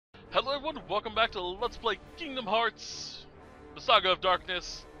Hello everyone, welcome back to Let's Play Kingdom Hearts, the Saga of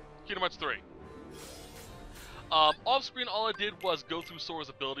Darkness, Kingdom Hearts 3. Off screen all I did was go through Sora's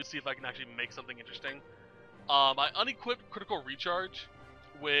abilities, see if I can actually make something interesting. I unequipped Critical Recharge,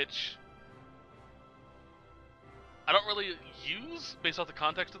 which I don't really use based off the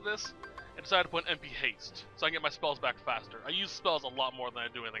context of this, and decided to put MP Haste, so I can get my spells back faster. I use spells a lot more than I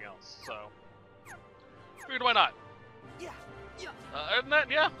do anything else, so figured why not. Other than that,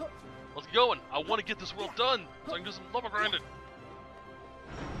 yeah. Let's get going. I want to get this world done, so I can do some level grinding.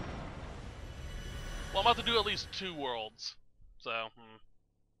 Well, I'm about to do at least 2 worlds, so,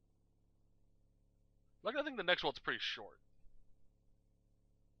 Like, I think the next world's pretty short.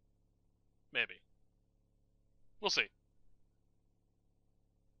 Maybe. We'll see.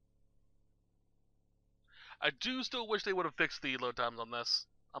 I do still wish they would have fixed the load times on this.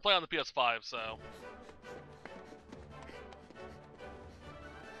 I'm playing on the PS5, so...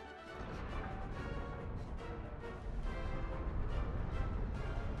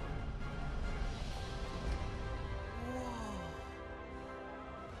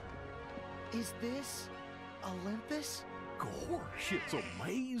 Is this Olympus? Gosh, it's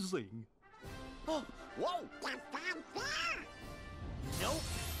amazing. Oh, whoa! That's down there! Nope.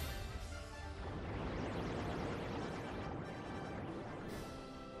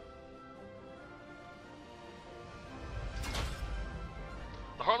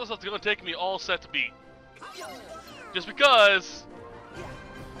 The Heartless is going to take me all set to beat. Just because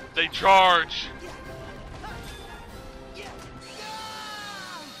they charge.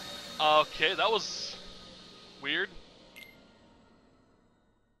 Okay, that was weird.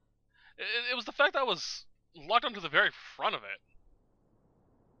 It was the fact that I was locked onto the very front of it.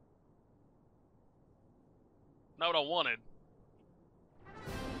 Not what I wanted.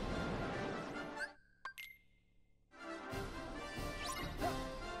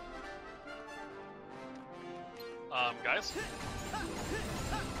 Guys?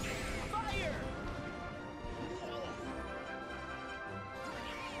 Fire!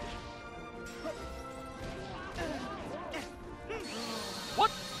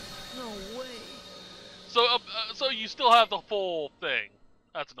 What? No way. So you still have the full thing.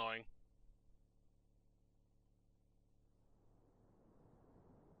 That's annoying.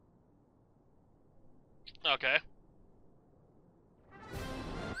 Okay.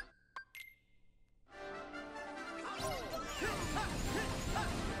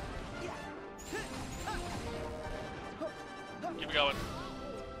 Keep it going.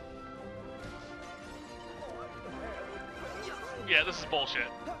 Yeah, this is bullshit.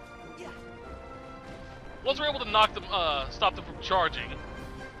 Once we're able to knock them, stop them from charging,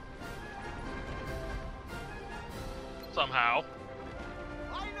 somehow.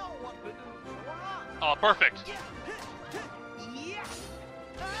 I know what to do. Oh, perfect.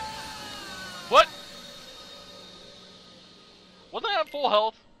 What? Wasn't I at full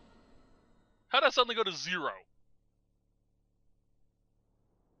health? How did I suddenly go to 0?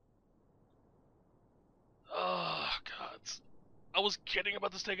 Oh, God. I was kidding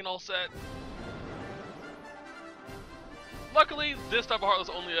about this taking all set. Luckily, this type of Heartless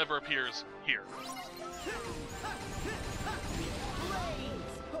only ever appears here.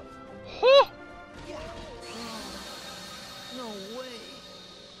 Whew! No way.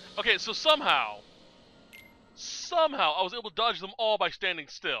 Okay, so somehow I was able to dodge them all by standing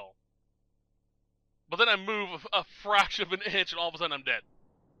still. But then I move a fraction of an inch and all of a sudden I'm dead.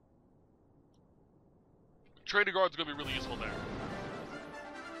 Trading guard's gonna be really useful there.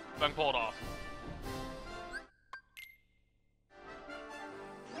 If I can pull it off.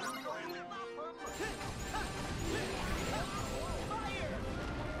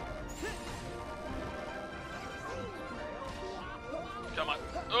 Come on.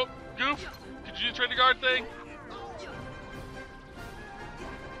 Oh, goof! Did you do the trading guard thing?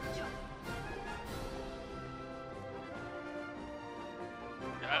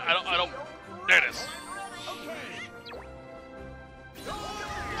 Yeah, I don't. There it is.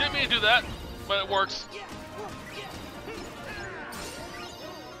 Didn't mean to do that, but it works.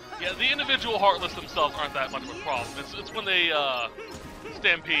 Yeah, the individual Heartless themselves aren't that much of a problem. It's when they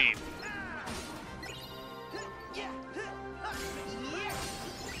stampede.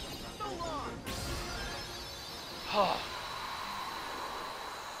 So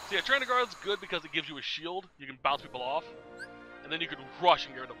yeah, Trainer Guard's good because it gives you a shield. You can bounce people off. And then you can rush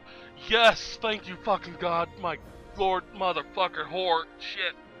and get rid of them. Yes! Thank you, fucking God. My lord, motherfucker, whore,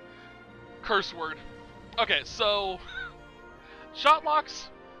 shit. Curse word. Okay, so... Shot locks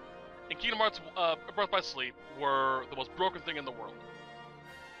in Kingdom Hearts Birth by Sleep were the most broken thing in the world.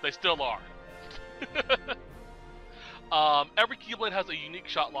 They still are. Every Keyblade has a unique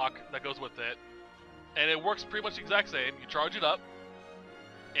shot lock that goes with it, and it works pretty much the exact same. You charge it up,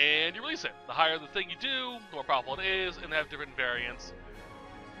 and you release it. The higher the thing you do, the more powerful it is, and they have different variants.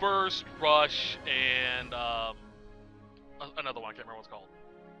 Burst, Rush, and another one, I can't remember what it's called.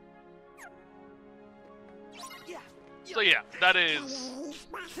 So yeah, that is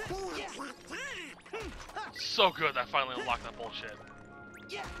so good that I finally unlocked that bullshit.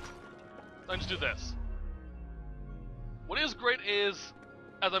 Let's just do this. What is great is,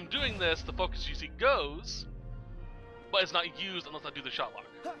 as I'm doing this, the focus you see goes, but it's not used unless I do the shot lock.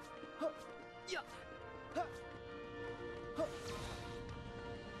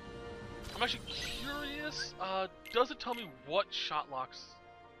 I'm actually curious, does it tell me what shot locks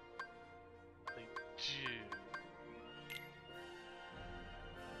they do?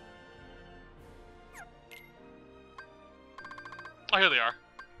 Oh, here they are.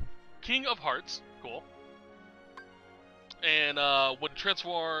 King of Hearts, cool. And when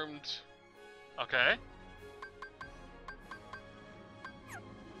transformed, okay.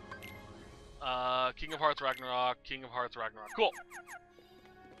 King of Hearts Ragnarok, King of Hearts Ragnarok, cool.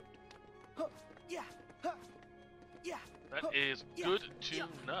 That is good to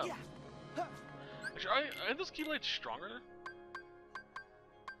know. Actually, are those Keyblades stronger?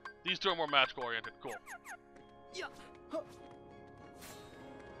 These two are more magical oriented, cool.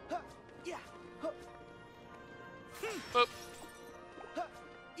 Boop.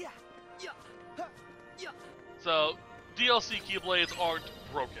 So, DLC Keyblades aren't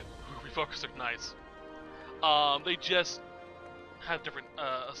broken. Refocusing nice. They just have different,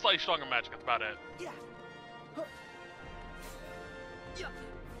 a slightly stronger magic, that's about it.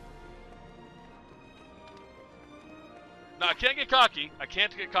 Now, I can't get cocky. I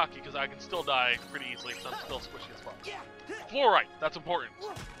can't get cocky because I can still die pretty easily because I'm still squishy as fuck. Fluorite, that's important.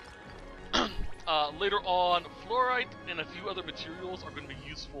 Later on, fluorite and a few other materials are going to be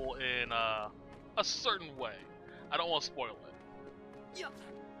useful in a certain way. I don't want to spoil it.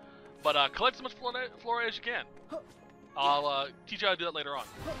 But collect as much fluorite as you can. I'll teach you how to do that later on.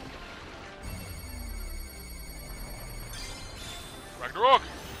 Ragnarok!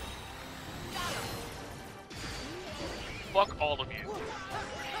 Fuck all of you.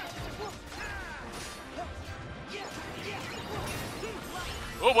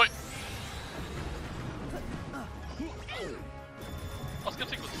 Oh boy! Oh, skip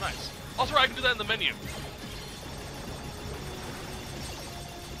sequence is nice. Also, I can do that in the menu.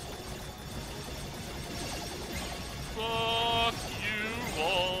 Fuck you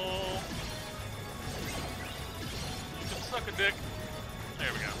all. You can suck a dick.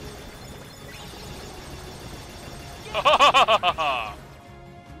 There we go.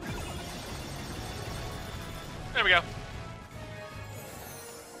 There we go.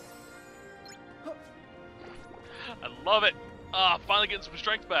 I love it. Finally getting some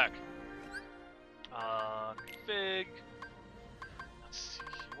strength back. Config. Let's see.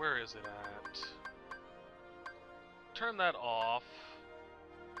 Where is it at? Turn that off.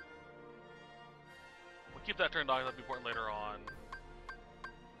 We'll keep that turned on. That'll be important later on.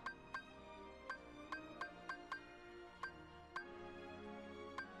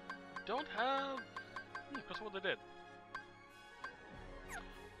 Don't have. Guess what they did.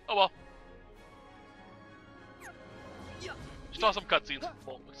 Oh well. Just saw some cutscenes.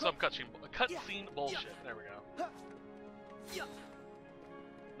 Some cutscene bullshit. There we go.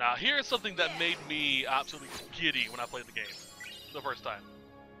 Now here's something that made me absolutely giddy when I played the game the first time.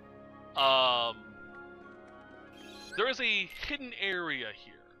 There is a hidden area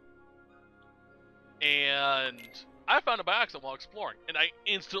here, and I found it by accident while exploring, and I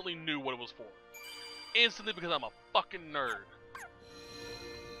instantly knew what it was for. Instantly, because I'm a fucking nerd.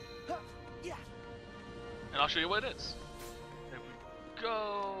 And I'll show you what it is. There we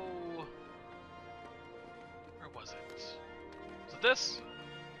go. Where was it? Was it this?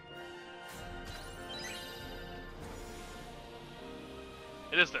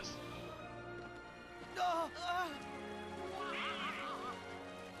 It is this.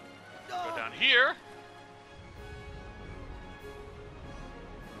 Go down here.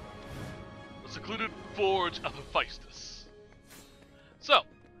 The secluded forge of Hephaestus. So,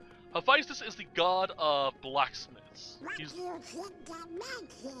 Hephaestus is the god of blacksmiths. He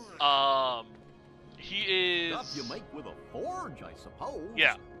is. Stuff you make with a forge, I suppose.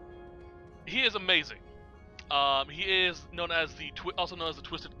 Yeah, he is amazing. He is known as also known as the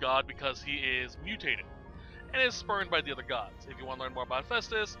Twisted God because he is mutated and is spurned by the other gods. If you want to learn more about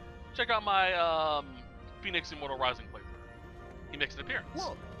Hephaestus, check out my Phoenix Immortal Rising playthrough. He makes an appearance.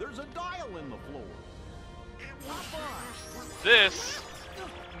 Look, there's a dial in the floor. This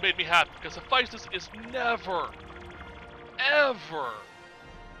made me happy because Hephaestus is never ever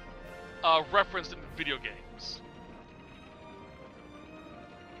referenced in video games.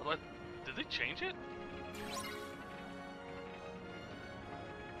 Did they change it?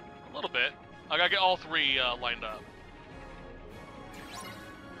 A little bit. I gotta get all three lined up.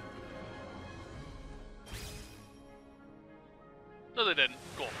 No, they didn't.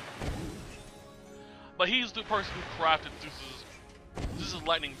 Cool. But he's the person who crafted Zeus's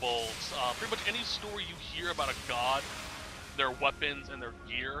lightning bolts. Pretty much any story you hear about a god, their weapons, and their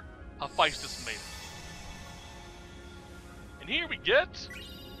gear, Hephaestus made it. And here we get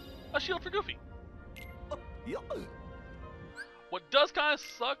a shield for Goofy. Yeah. What does kind of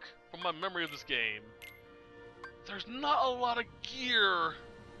suck from my memory of this game, there's not a lot of gear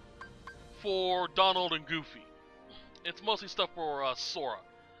for Donald and Goofy. It's mostly stuff for Sora.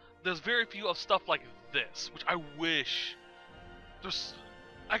 There's very few of stuff like this, which I wish.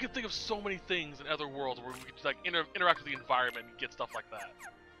 I can think of so many things in other worlds where we could like interact with the environment and get stuff like that.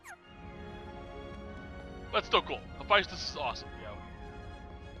 That's still cool. Hephaestus is awesome, yo.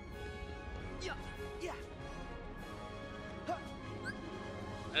 Yeah.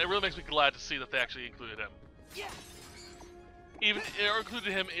 And it really makes me glad to see that they actually included him. Yeah. Or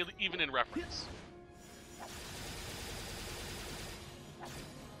included him even in reference.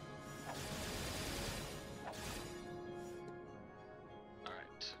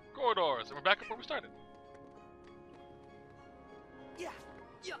 Alright. Corridors, and we're back up where we started. Yeah.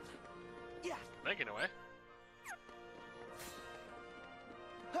 Making our way.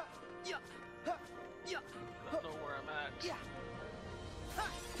 I don't know where I'm at. Yeah.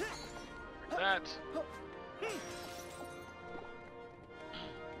 Like that.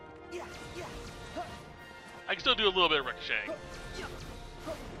 Yeah. I can still do a little bit of ricocheting.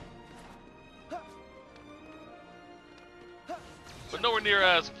 But nowhere near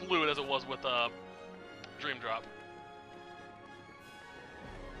as fluid as it was with Dream Drop.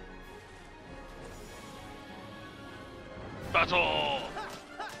 Battle!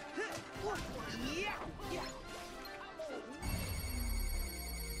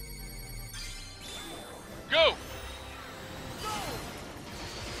 Go!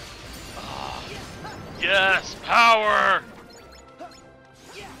 Yes! Power!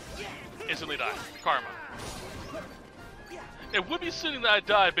 Instantly die. Karma. It would be suiting that I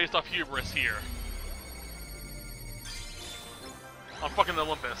die based off hubris here. On fucking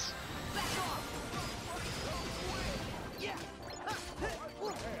Olympus.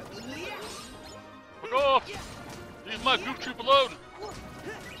 Fuck off! Leave my goof troop alone!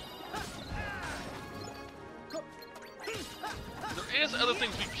 There is other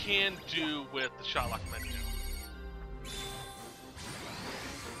things we can do with the shot lock menu.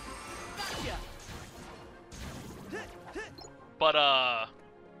 But,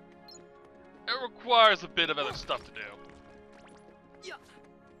 it requires a bit of other stuff to do.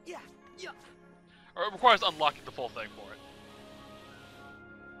 Or it requires unlocking the full thing for it.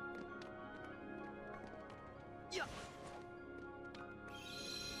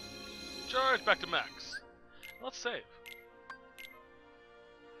 Charge back to max. Let's save.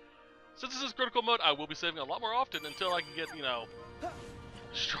 Since this is critical mode, I will be saving a lot more often until I can get, you know,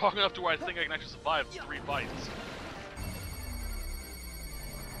 strong enough to where I think I can actually survive 3 fights.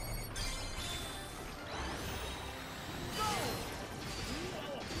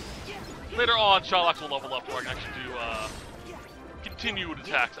 Later on, shot locks will level up where I can actually do continued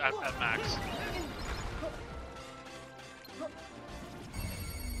attacks at max.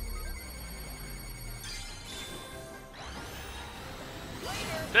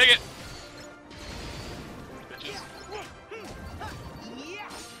 Take it! Bitches.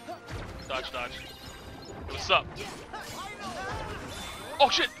 Dodge, dodge. What's up? Oh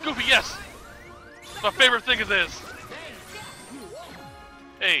shit! Goofy, yes! My favorite thing is this!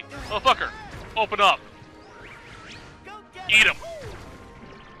 Hey, motherfucker! Open up! Eat him!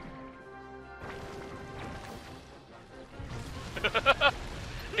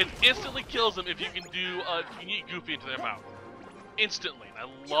 It instantly kills them if you can do, you can eat Goofy into their mouth. Instantly, and I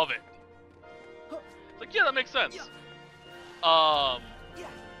love it. It's like, yeah, that makes sense.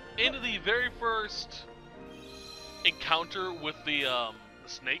 Into the very first encounter with the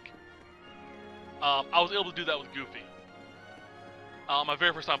snake, I was able to do that with Goofy. My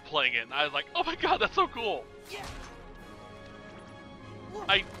very first time playing it, and I was like, oh my god, that's so cool!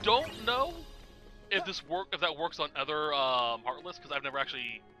 I don't know if that works on other Heartless, because I've never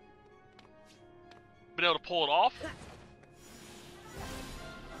actually been able to pull it off.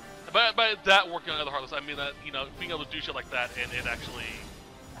 By that working on other Heartless, I mean that, you know, being able to do shit like that and it actually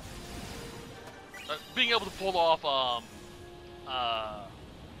being able to pull off oh my,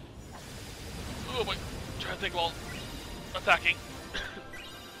 trying to think, well, attacking,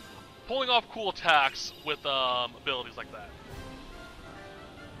 pulling off cool attacks with abilities like that.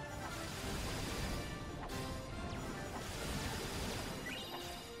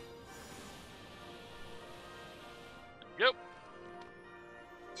 Yep.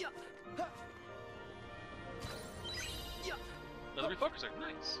 Another refocuser.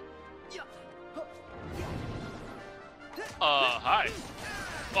 Nice. Hi.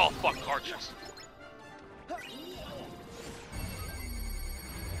 Oh, fuck, archers.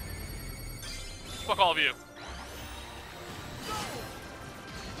 Fuck all of you.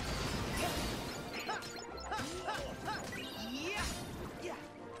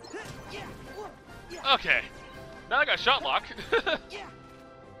 Okay. Now I got shot lock.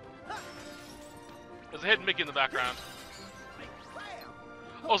 There's a hidden Mickey in the background.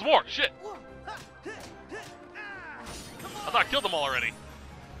 Oh, there's more! Shit! I thought I killed them all already.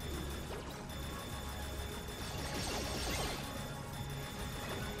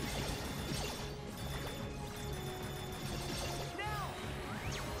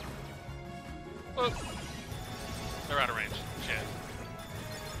 Oh. They're out of range. Shit.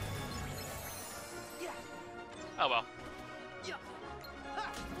 Oh well.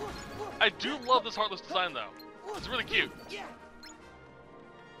 I do love this Heartless design though. It's really cute.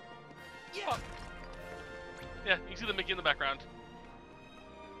 Oh. Yeah, you can see the Mickey in the background.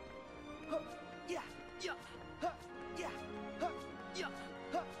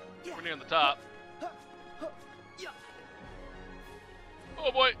 We're near the top.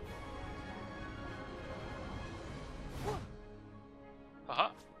 Oh boy! Haha.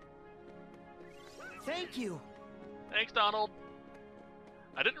 Thank you. Thanks, Donald.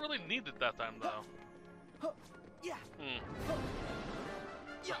 I didn't really need it that time though.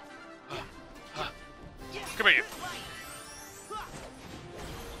 Come here, you.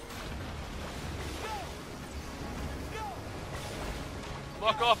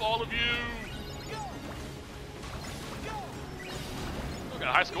 Fuck off, all of you! We got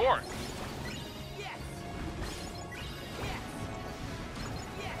a high score.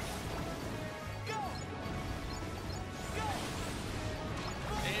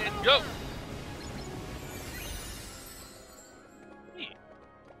 And go! Neat.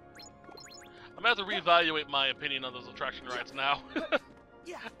 I'm gonna have to reevaluate my opinion on those attraction rides now.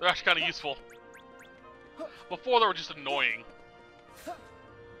 They're actually kind of useful. Before they were just annoying.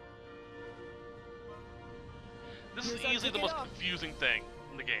 This is easily the most confusing thing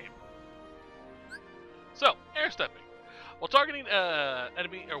in the game. So, air stepping. While targeting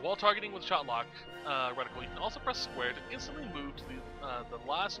enemy, or while targeting with shot lock reticle, you can also press square to instantly move to the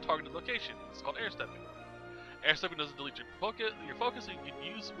last targeted location. It's called air stepping. Air stepping doesn't delete your focus, so you can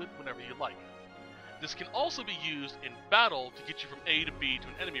use it whenever you like. This can also be used in battle to get you from A to B to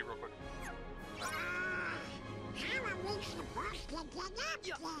an enemy real quick.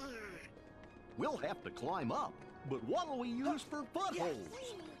 We'll have to climb up, but what'll we use for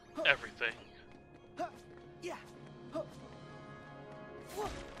footholds? Everything.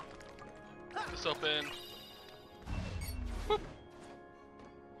 This open. Boop.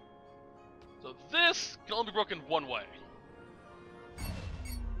 So this can only be broken one way.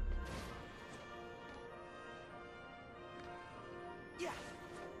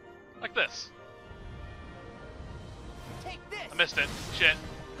 Like this. Take this. I missed it. Shit.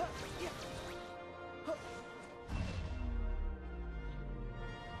 Oh,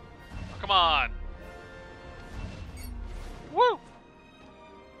 come on. Woo!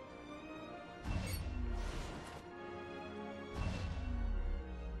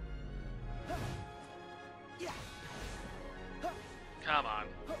 Come on.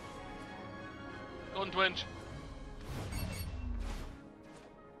 Golden Twinge.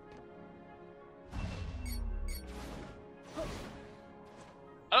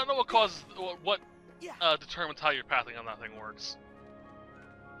 I don't know what causes, what determines how your pathing on that thing works.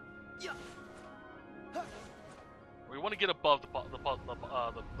 We want to get above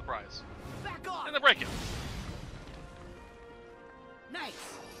the prize. Back off. And then break it.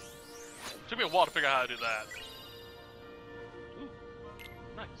 Nice. Took me a while to figure out how to do that. Ooh,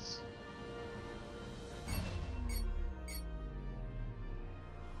 nice.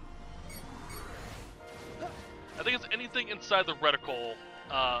 I think it's anything inside the reticle,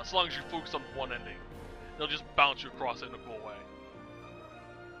 as long as you focus on one ending. They'll just bounce you across it in a cool way.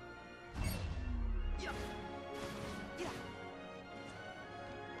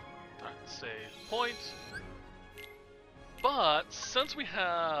 Alright, save point. But, since we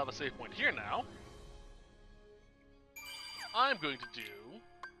have a save point here now, I'm going to do...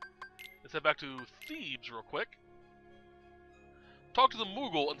 Let's head back to Thebes real quick. Talk to the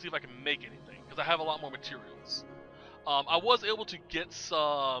Moogle and see if I can make anything, because I have a lot more materials. I was able to get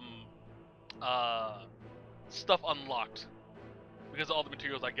some stuff unlocked because of all the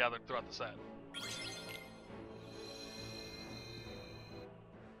materials I gathered throughout the set.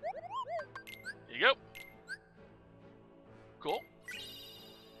 Here you go. Cool.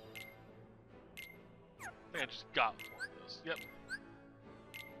 I think I just got one of those. Yep.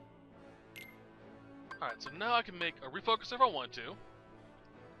 Alright, so now I can make a refocuser if I want to.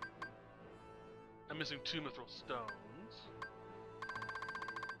 I'm missing 2 mithril stones.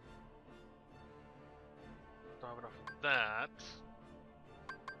 Don't have enough of that.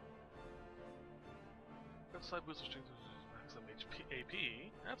 Got side booster strength, maximum HP, AP.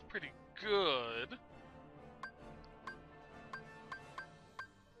 That's pretty good.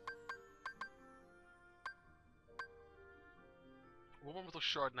 One more mithril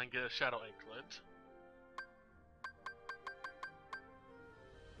shard and I get a shadow anklet.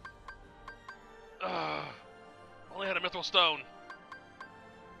 Only had a mithril stone.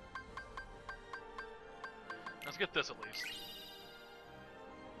 Let's get this at least.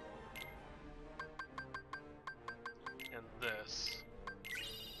 And this.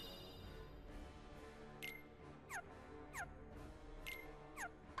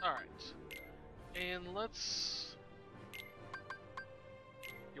 Alright. And let's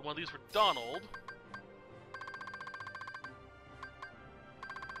get one of these for Donald.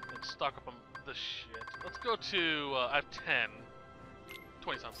 And stock up on this shit. Let's go to, I have 10.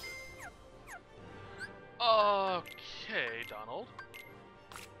 20 sounds good. Okay, Donald.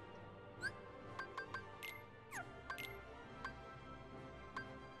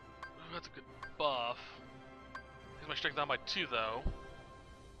 Ooh, that's a good buff. Takes my strength down by 2, though.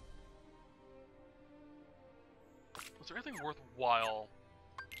 Was there anything worthwhile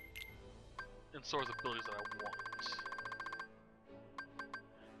in Sora's abilities that I want?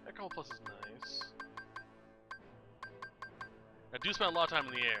 Echo Plus is nice. I do spend a lot of time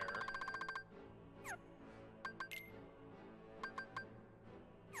in the air.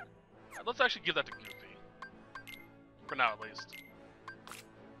 Let's actually give that to Goofy. For now, at least.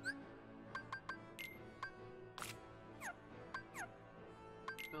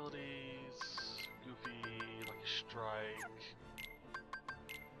 Abilities... Goofy... Lucky Strike...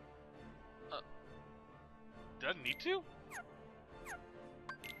 did I need to?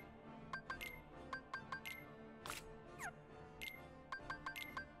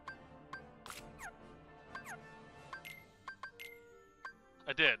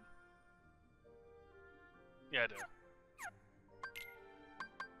 I did. Yeah, I do.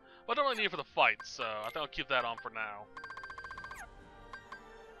 Well, I don't really need it for the fight, so I think I'll keep that on for now.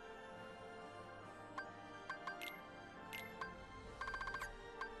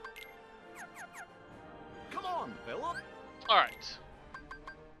 Come on, Philip. Alright.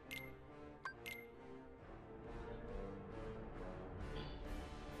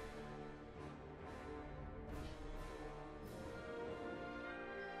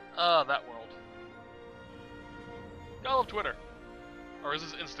 That world. I love Twitter. Or is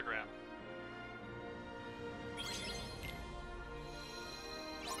this Instagram?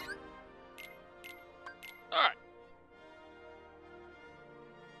 Alright.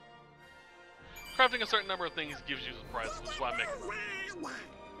 Crafting a certain number of things gives you surprises, which is why I'm making them.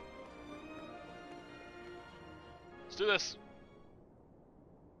 Let's do this.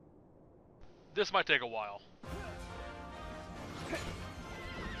 This might take a while.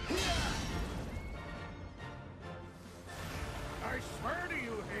 I swear to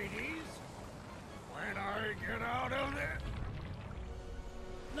you, Hades, when I get out of there...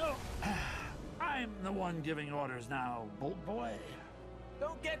 No, I'm the one giving orders now, Bolt Boy.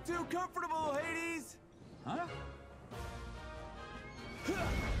 Don't get too comfortable, Hades! Huh?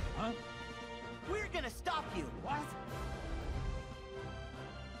 Huh? We're gonna stop you! What?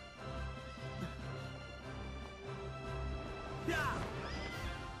 Yeah!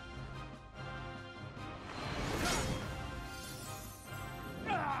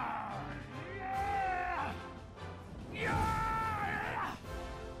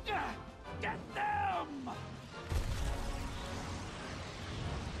 Get them!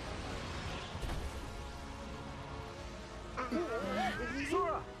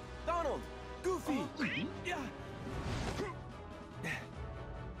 Sora! Donald! Goofy!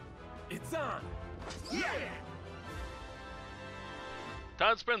 It's on! Yeah!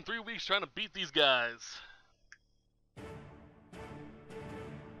 Time to spend 3 weeks trying to beat these guys.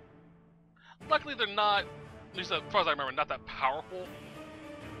 Luckily, they're not, at least as far as I remember, not that powerful.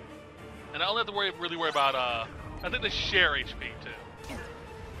 And I only have to really worry about, I think they share HP too.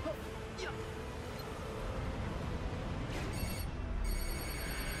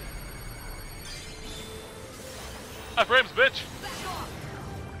 5 frames, bitch!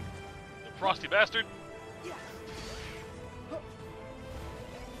 You frosty bastard. Up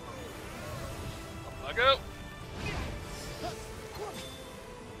I go.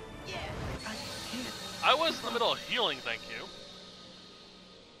 I was in the middle of healing, thank you.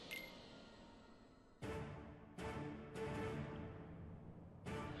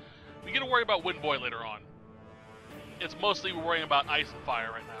 We get to worry about Wind Boy later on. It's mostly we're worrying about ice and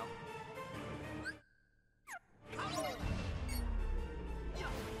fire right now.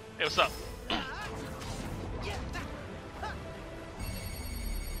 Hey, what's up?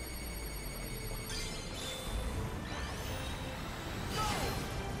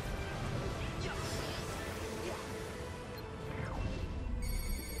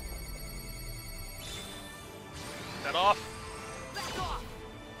 That off.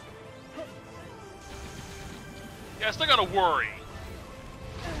 Yeah, I still gotta worry.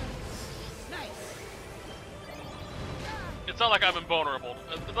 It's not like I'm invulnerable.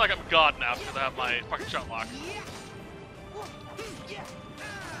 It's not like I'm God now because I have my fucking shot lock.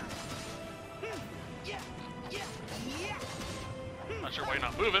 Not sure why you're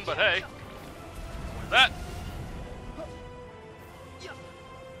not moving, but hey. With that.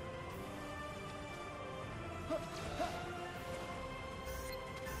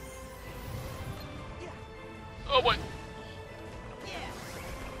 Oh boy.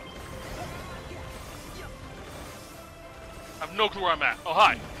 I have no clue where I'm at. Oh,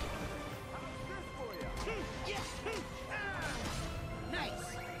 hi.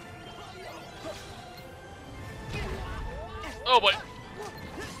 Oh boy.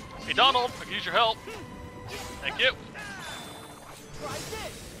 Hey Donald, I can use your help. Thank you.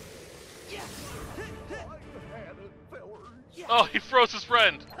 Oh, he froze his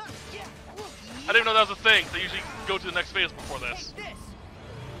friend. I didn't know that was a thing. They usually go to the next phase before this.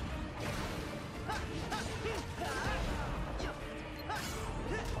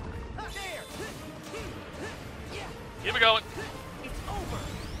 Keep it going.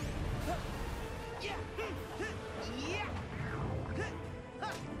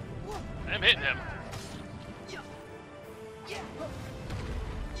 I'm hitting him.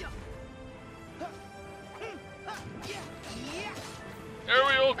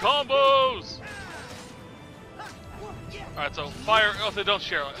 Aerial combos! Alright, so fire. Oh, they don't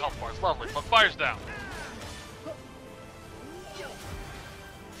share health bars. Lovely. But fire's down.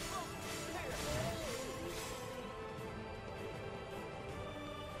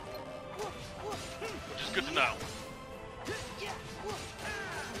 Which is good to know.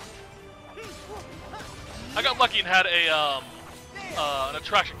 I got lucky and had a an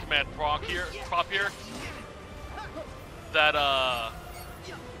attraction command prop here that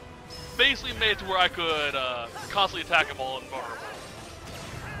basically made it to where I could constantly attack him while invulnerable.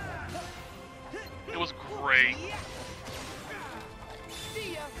 It was great.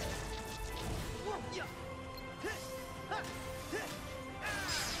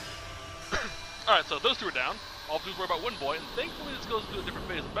 Alright, so those two are down. All two worry about Wind Boy, and thankfully this goes to a different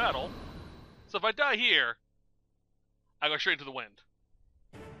phase of battle. So if I die here, I go straight into the wind.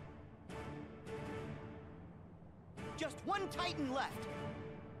 Just one Titan left.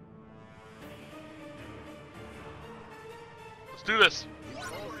 Let's do this.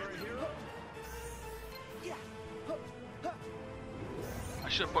 I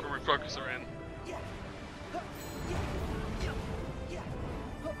should have put a refocuser in.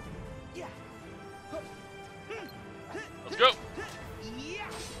 Let's go.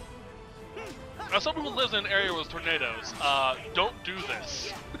 Now, someone who lives in an area with tornadoes, don't do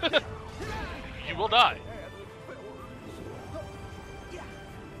this. You will die.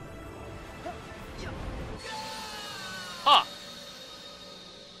 Huh.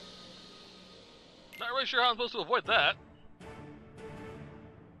 Not really sure how I'm supposed to avoid that.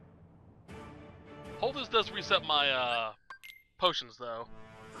 Hold this does reset my, potions, though.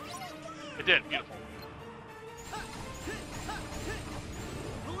 It did. Beautiful.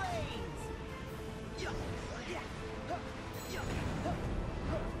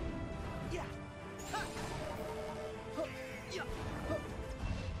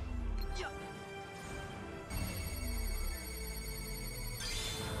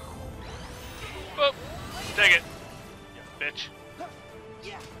 Oh, take it, you bitch.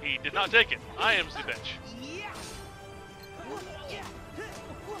 He did not take it. I am the bitch.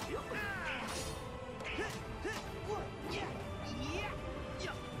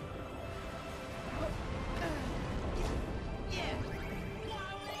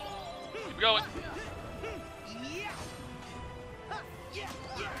 Keep going.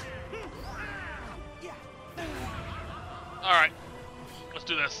 All right, let's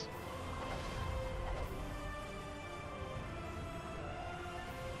do this.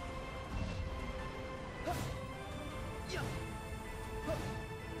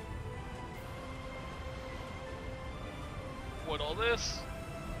 avoid all this.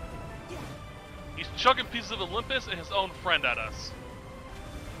 He's chucking pieces of Olympus and his own friend at us.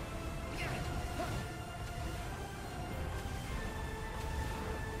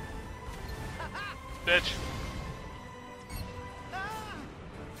 Bitch.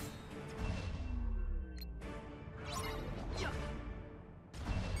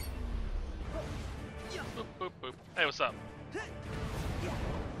 Boop, boop, boop. Hey, what's up?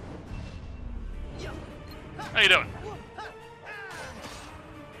 How you doing?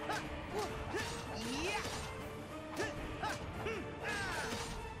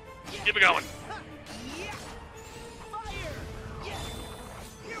 Keep it going. Fire! Yeah.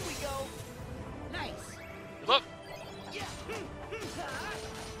 Here we go. Nice. Look.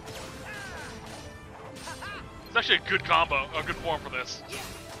 It's actually a good combo, a good form for this.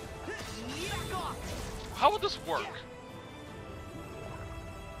 How would this work?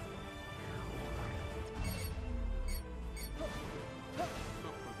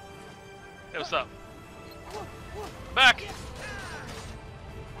 Hey, what's up? Back!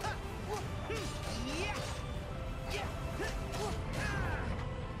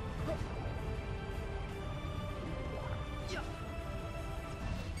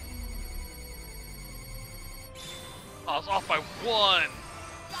 Oh, I was off by 1!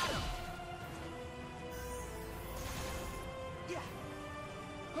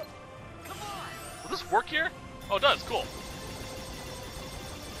 Will this work here? Oh, it does, cool.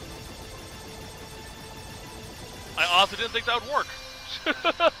 I honestly didn't think that would work.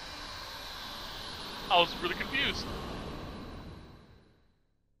 I was really confused.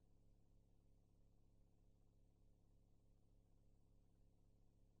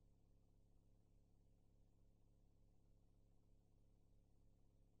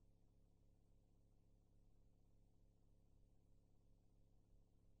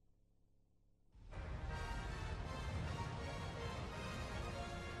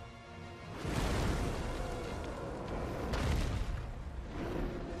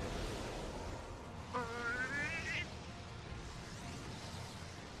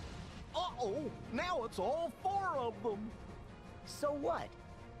 Uh-oh, now it's all 4 of them. So what?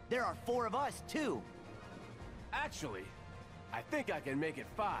 There are 4 of us, too. Actually, I think I can make it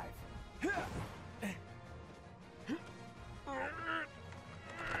 5.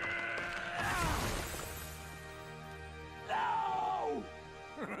 No!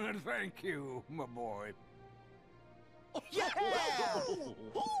 Thank you, my boy. Yeah!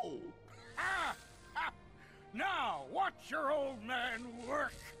 Ah! Ah! Now, watch your old man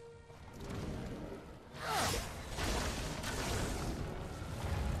work.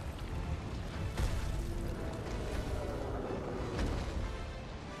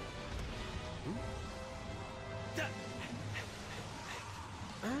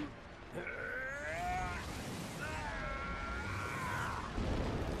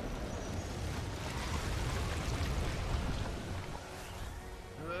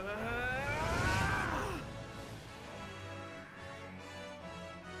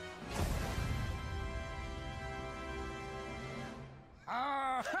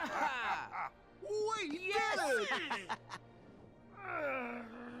 We did it!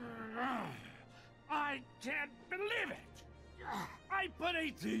 I can't believe it! I put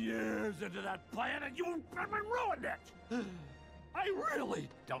 18 years into that plan and you ruined it! I really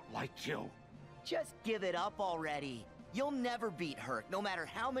don't like you. Just give it up already. You'll never beat Herc, no matter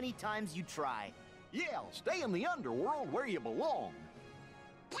how many times you try. Yeah, stay in the underworld where you belong.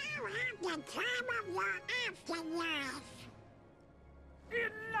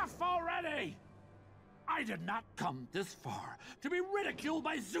 Enough already! I did not come this far to be ridiculed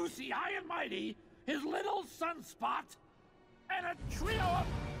by Zeusy High and Mighty, his little sunspot, and a trio of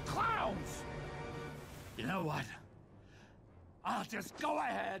clowns! You know what? I'll just go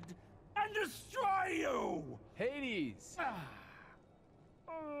ahead and destroy you! Hades!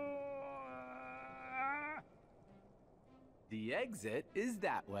 The exit is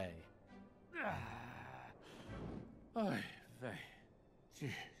that way. Oy vey.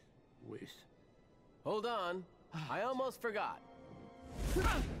 Jeez whiz. Hold on. I almost forgot.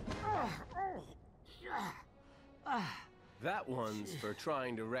 That one's for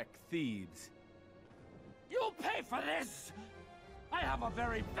trying to wreck Thebes. You'll pay for this! I have a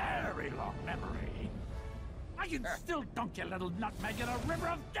very, very long memory. I can still dunk your little nutmeg in a river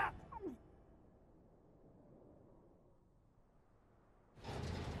of death!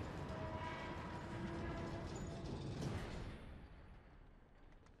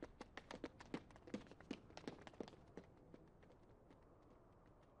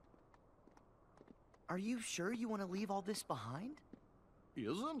 Are you sure you want to leave all this behind?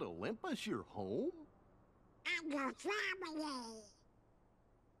 Isn't Olympus your home? And your family.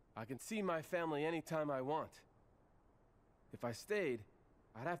 I can see my family anytime I want. If I stayed,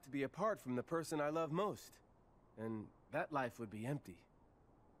 I'd have to be apart from the person I love most. And that life would be empty.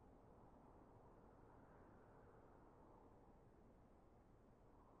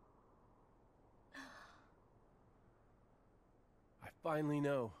 I finally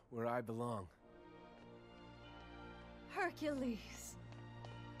know where I belong. Hercules.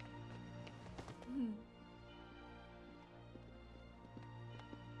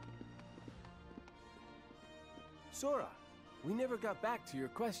 Sora, we never got back to your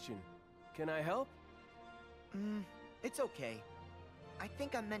question. Can I help? It's okay. I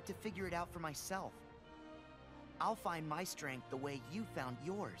think I'm meant to figure it out for myself. I'll find my strength the way you found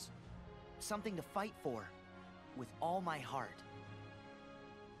yours. Something to fight for, with all my heart.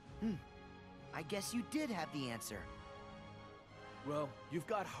 I guess you did have the answer. Well, you've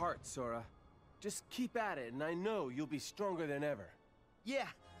got heart, Sora. Just keep at it, and I know you'll be stronger than ever. Yeah,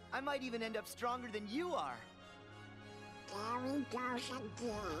 I might even end up stronger than you are. There he goes again.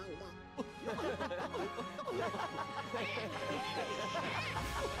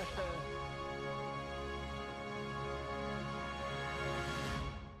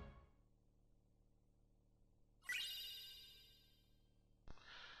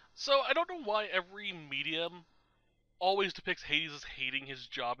 So, I don't know why every medium always depicts Hades as hating his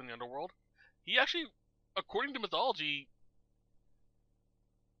job in the underworld. He actually, according to mythology,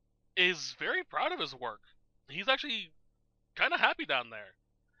 is very proud of his work. He's actually kind of happy down there.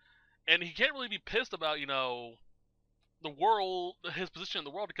 And he can't really be pissed about, you know, the world, his position in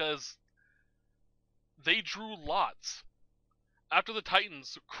the world, because they drew lots. After the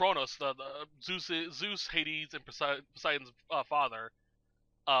Titans, Kronos, the Zeus, Hades, and Poseidon's father,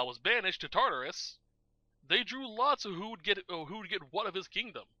 was banished to Tartarus, they drew lots of who would get what of his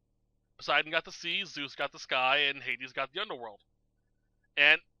kingdom. Poseidon got the sea, Zeus got the sky, and Hades got the underworld.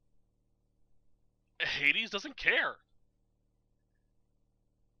 And Hades doesn't care.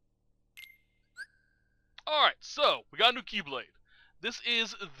 Alright, so, we got a new Keyblade. This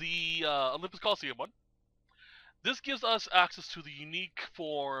is the Olympus Coliseum one. This gives us access to the unique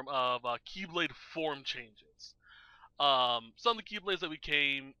form of Keyblade form changes. Some of the Keyblades that we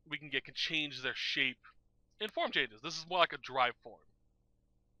can get can change their shape in form changes. This is more like a drive form.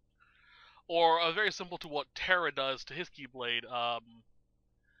 Or very simple to what Terra does to his Keyblade,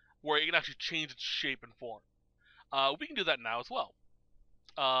 where it can actually change its shape and form. We can do that now as well.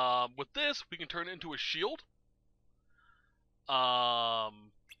 With this, we can turn it into a shield.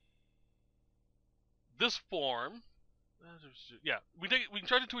 This form, yeah, we can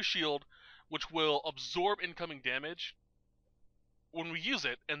turn it into a shield, which will absorb incoming damage when we use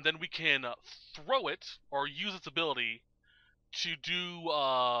it, and then we can throw it or use its ability to do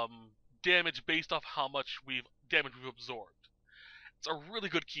damage based off how much damage we've absorbed. It's a really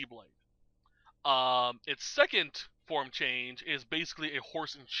good Keyblade. Its second form change is basically a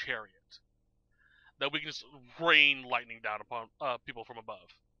horse and chariot that we can just rain lightning down upon people from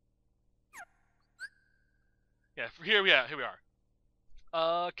above. Yeah, here we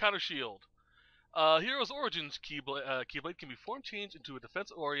are. Counter Shield. Hero's Origins Keyblade can be form changed into a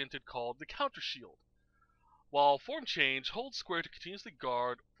defense-oriented called the Counter Shield. While form change, hold square to continuously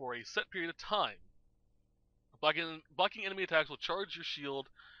guard for a set period of time. Blocking enemy attacks will charge your shield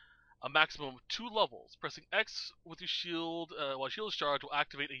a maximum of 2 levels. Pressing X with your shield while shield is charged will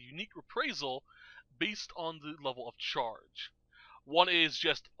activate a unique reprisal based on the level of charge. One is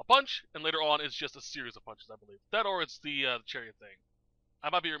just a punch, and later on is just a series of punches, I believe. That or it's the chariot thing. I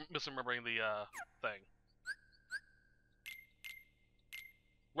might be misremembering the thing.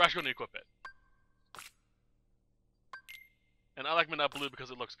 We're actually going to equip it. And I like Midnight Blue because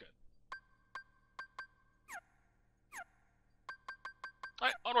it looks good.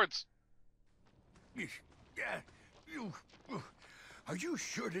 Alright, onwards! Are you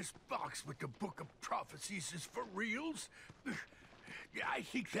sure this box with the Book of Prophecies is for reals? I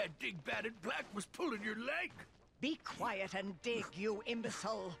think that Dingbat in black was pulling your leg. Be quiet and dig, you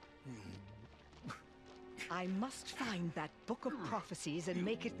imbecile. I must find that Book of Prophecies and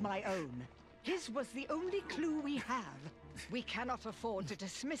make it my own. His was the only clue we have. We cannot afford to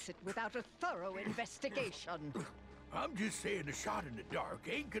dismiss it without a thorough investigation. I'm just saying a shot in the dark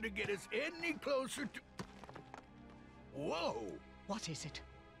ain't gonna get us any closer to... Whoa! What is it?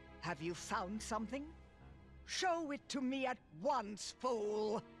 Have you found something? Show it to me at once,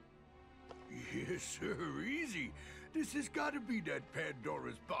 fool! Yes, sir, easy. This has got to be that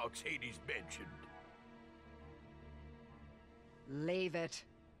Pandora's box Hades mentioned. Leave it.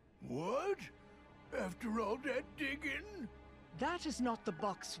 What? After all that digging? That is not the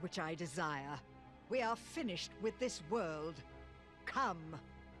box which I desire. We are finished with this world. Come.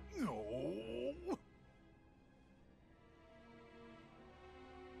 No.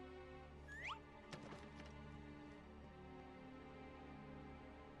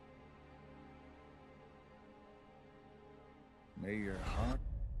 May your heart.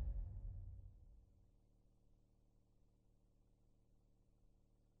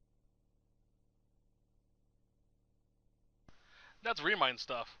 That's Remind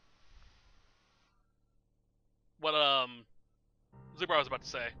stuff. What Zubra was about to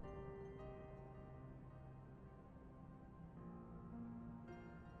say.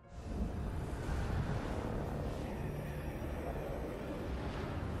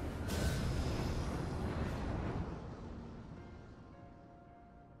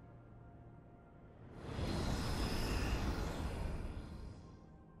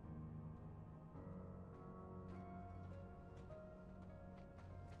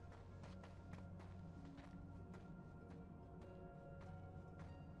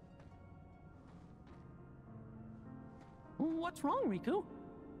 What's wrong, Riku?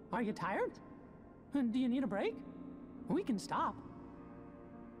 Are you tired? Do you need a break? We can stop.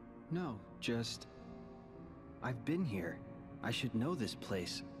 No, just... I've been here. I should know this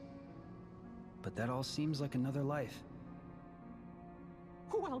place. But that all seems like another life.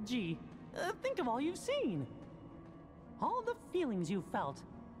 Well, gee, think of all you've seen. All the feelings you've felt.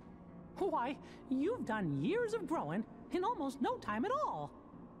 Why, you've done years of growing in almost no time at all.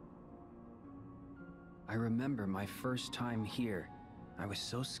 I remember my first time here. I was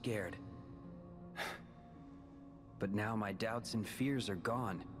so scared. But now my doubts and fears are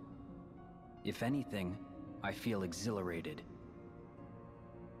gone. If anything, I feel exhilarated.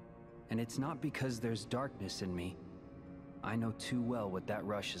 And it's not because there's darkness in me. I know too well what that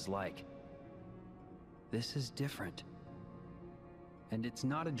rush is like. This is different. And it's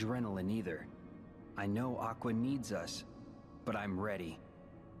not adrenaline either. I know Aqua needs us, but I'm ready.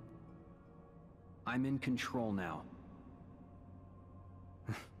 I'm in control now.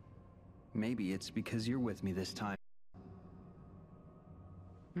 Maybe it's because you're with me this time.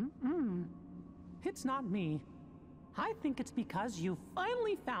 It's not me. I think it's because you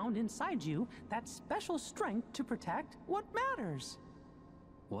finally found inside you that special strength to protect what matters.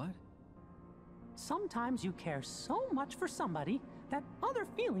 What? Sometimes you care so much for somebody that other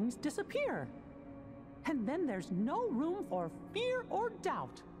feelings disappear. And then there's no room for fear or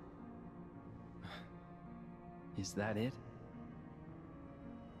doubt. Is that it?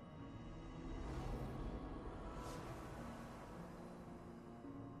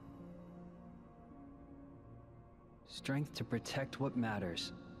 Strength to protect what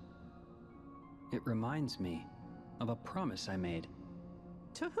matters. It reminds me of a promise I made.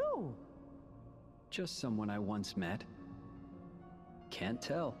 To who? Just someone I once met. Can't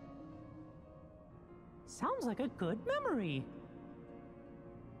tell. Sounds like a good memory.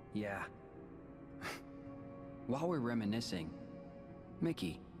 Yeah. While we're reminiscing,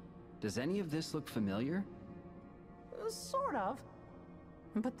 Mickey, does any of this look familiar? Sort of.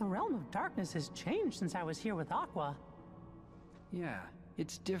 But the realm of darkness has changed since I was here with Aqua. Yeah,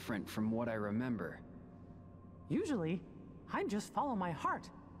 it's different from what I remember. Usually, I'd just follow my heart,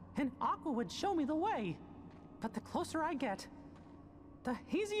 and Aqua would show me the way. But the closer I get, the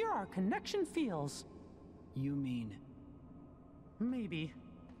hazier our connection feels. You mean... Maybe,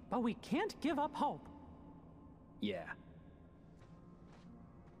 but we can't give up hope. Yeah.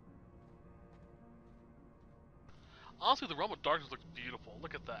 Honestly, the Realm of Darkness looks beautiful.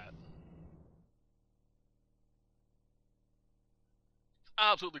 Look at that. It's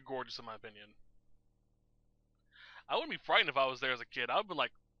absolutely gorgeous, in my opinion. I wouldn't be frightened if I was there as a kid. I would be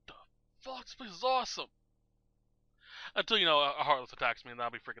like, the fuck, this place is awesome. Until, you know, a Heartless attacks me, and then I'll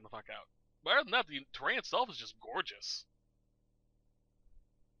be freaking the fuck out. But other than that, the terrain itself is just gorgeous.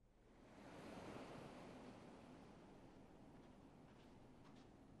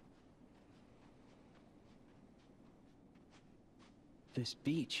 This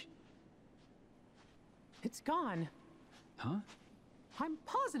beach. It's gone. Huh? I'm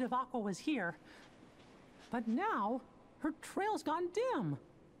positive Aqua was here. But now, her trail's gone dim.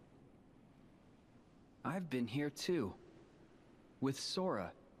 I've been here too. With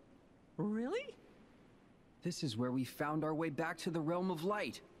Sora. Really? This is where we found our way back to the Realm of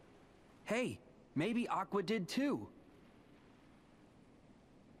Light. Hey, maybe Aqua did too.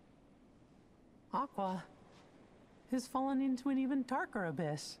 Aqua has fallen into an even darker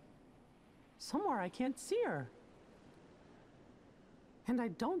abyss. Somewhere I can't see her. And I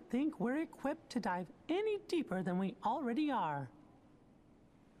don't think we're equipped to dive any deeper than we already are.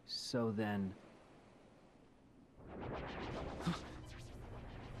 So then...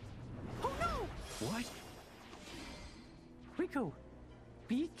 Oh no! What? Riku,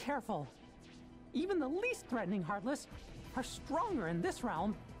 be careful. Even the least threatening Heartless are stronger in this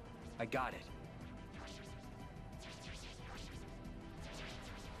realm. I got it.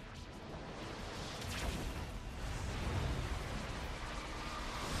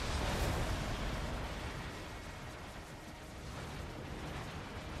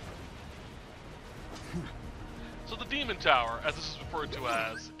 So the Demon Tower, as this is referred to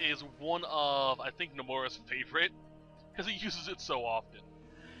as, is one of, I think, Nomura's favorite, because he uses it so often.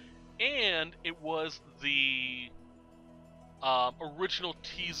 And it was the original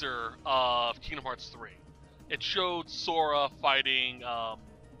teaser of Kingdom Hearts 3. It showed Sora fighting a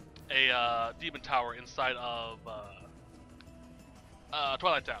Demon Tower inside of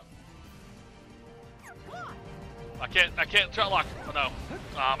Twilight Town. I can't shot lock. Oh no.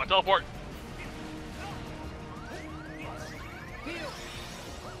 My teleport.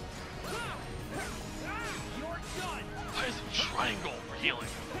 Why is it triangle for healing?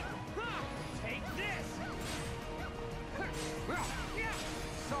 Take this.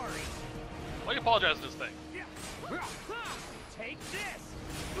 Sorry. Why are you apologizing to this thing? Take this.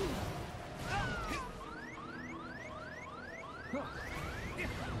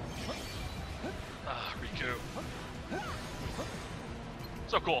 Ah, Riku.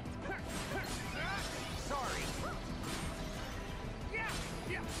 So cool. Sorry.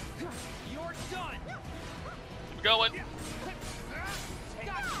 You're done. Keep going.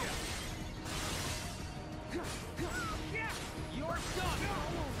 Gotcha. You're done.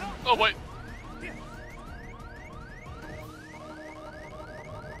 Oh wait.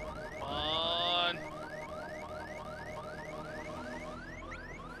 Come on.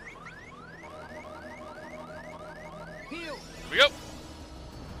 Heal. Here we go.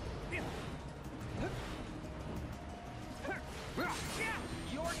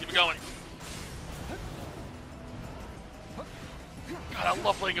 Keep it going. God, I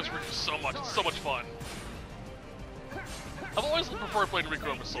love playing against Riku so much. It's so much fun. I've always preferred playing Riku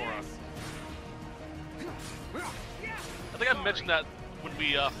over Sora. I think I mentioned that when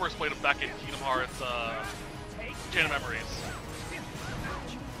we first played him back in Kingdom Hearts Chain of Memories.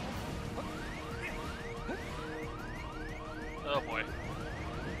 Oh boy.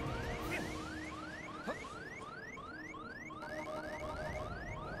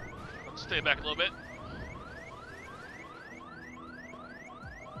 Let's stay back a little bit.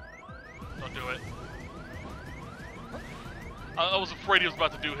 Don't do it. I was afraid he was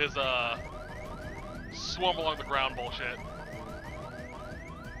about to do his swarm along the ground bullshit.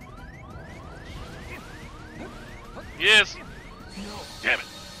 He is! Damn it!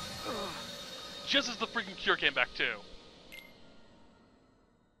 Just as the freaking cure came back too.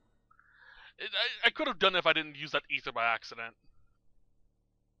 I could have done it if I didn't use that ether by accident.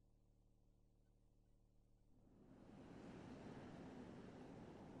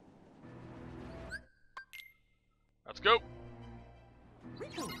 Let's go.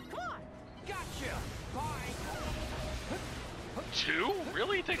 Riku, come on. Gotcha. Bye. 2?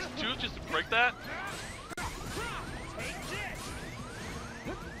 Really? It takes 2 just to break that? Take this.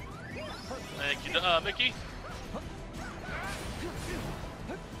 Thank you, Mickey.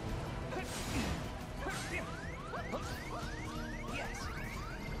 Yes.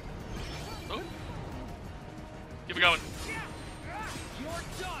 Oh. Keep it going. You're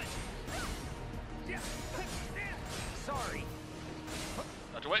done. Sorry.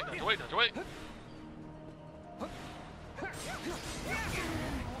 Dodge away, dodge away, dodge away.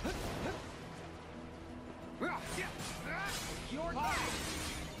 You're done.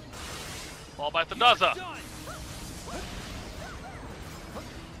 Ball by Thundaza.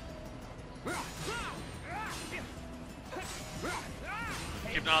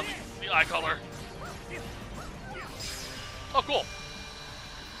 Keep on the eye color. Oh, cool.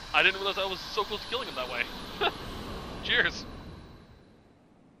 I didn't realize I was so close to killing him that way. Cheers.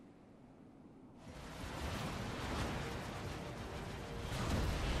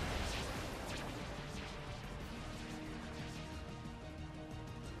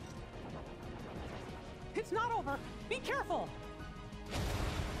 It's not over. Be careful.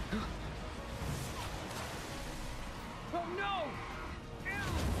 Oh no!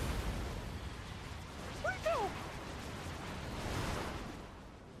 Riku!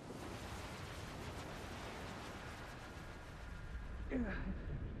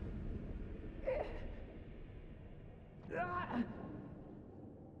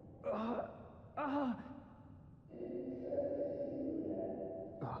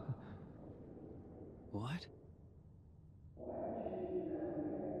 What?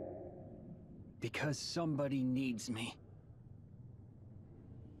 Because somebody needs me.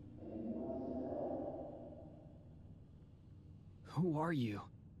 Who are you?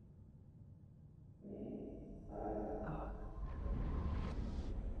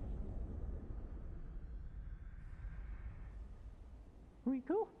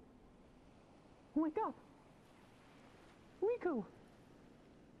 Riku? Wake up! Riku!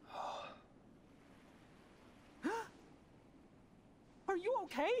 Are you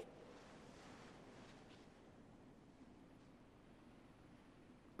okay?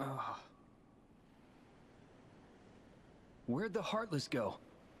 Where'd the Heartless go?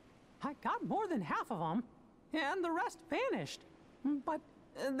 I got more than half of them, and the rest vanished. But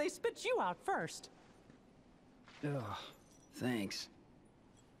they spit you out first. Ugh, thanks.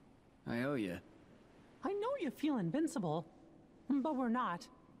 I owe you. I know you feel invincible, but we're not.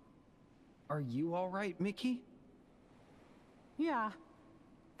 Are you all right, Mickey? Yeah,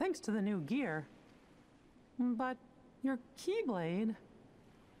 thanks to the new gear. But your Keyblade...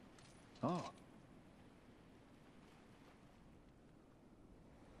 Oh.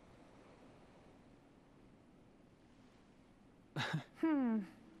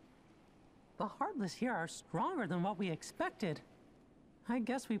 The Heartless here are stronger than what we expected. I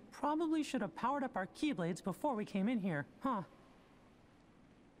guess we probably should have powered up our Keyblades before we came in here, huh?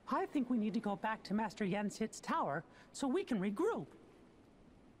 I think we need to go back to Master Yenshit's tower so we can regroup.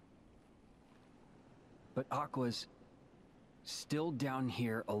 But Aqua's still down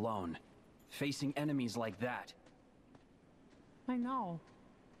here alone, facing enemies like that. I know.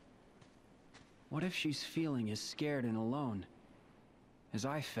 What if she's feeling as scared and alone as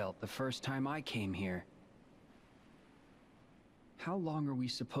I felt the first time I came here? How long are we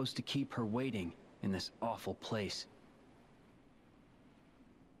supposed to keep her waiting in this awful place?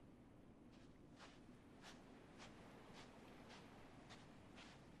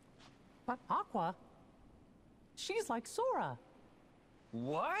 But Aqua, she's like Sora.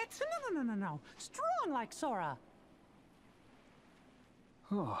 What? No. Strong like Sora.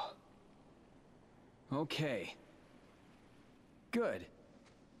 Oh. Okay. Good.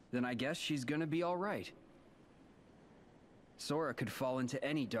 Then I guess she's gonna be all right. Sora could fall into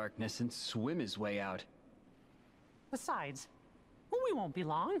any darkness and swim his way out. Besides, we won't be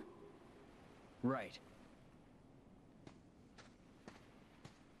long. Right.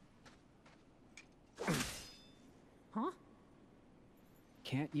 Huh?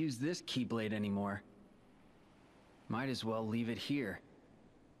 Can't use this Keyblade anymore. Might as well leave it here.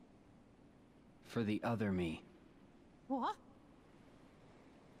 For the other me. What?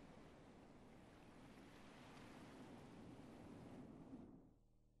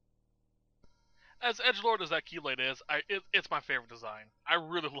 As edgelord as that Keyblade is, it's my favorite design. I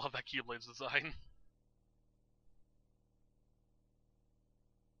really love that Keyblade's design.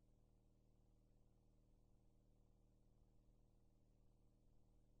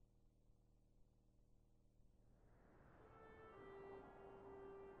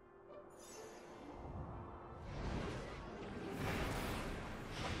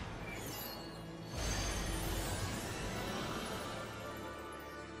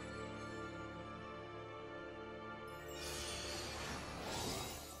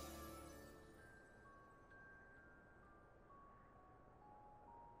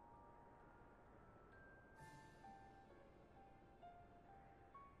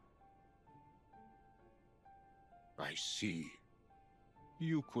 I see.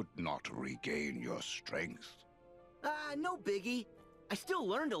 You could not regain your strength. No biggie. I still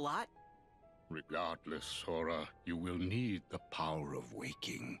learned a lot. Regardless, Sora, you will need the power of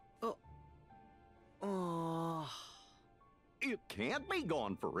waking. It can't be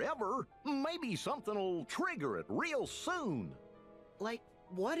gone forever. Maybe something will trigger it real soon. Like,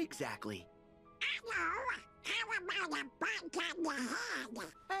 what exactly? How about a bite on the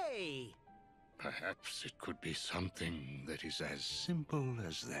head? Hey! Perhaps it could be something that is as simple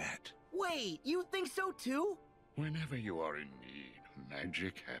as that. Wait, you think so too? Whenever you are in need,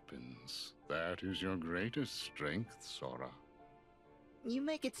 magic happens. That is your greatest strength, Sora. You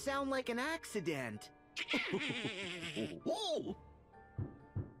make it sound like an accident. Whoa!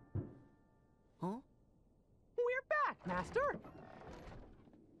 Huh? We're back, Master!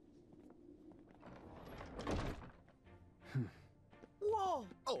 Whoa!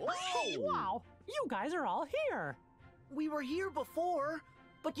 Oh! Wow, you guys are all here! We were here before,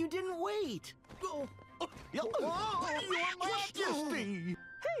 but you didn't wait. Oh, Your Majesty!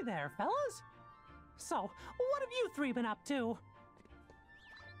 Hey there, fellas! So, what have you three been up to?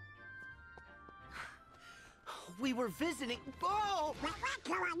 We were visiting. Oh! We went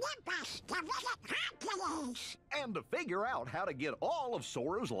to Olympus to visit Hercules. And to figure out how to get all of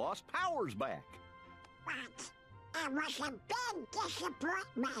Sora's lost powers back. But it was a big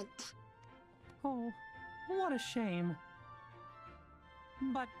disappointment. Oh, what a shame.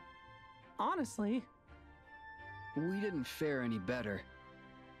 But honestly, We didn't fare any better.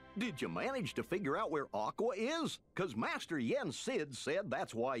 Did you manage to figure out where Aqua is? 'Cause Master Yen Sid said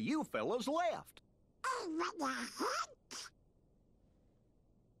that's why you fellas left. Oh, what the heck?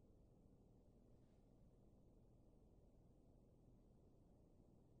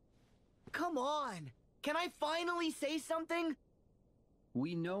 Come on! Can I finally say something?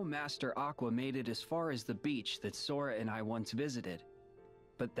 We know Master Aqua made it as far as the beach that Sora and I once visited.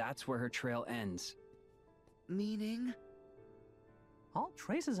 But that's where her trail ends. Meaning? all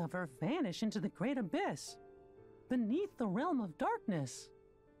traces of her vanish into the great abyss, beneath the realm of darkness.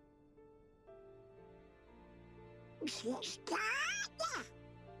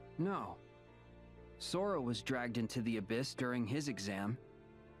 No. Sora was dragged into the abyss during his exam,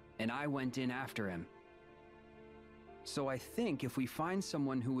 and I went in after him. So I think if we find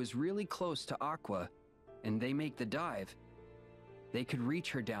someone who is really close to Aqua, and they make the dive, they could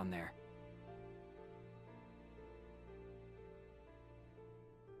reach her down there.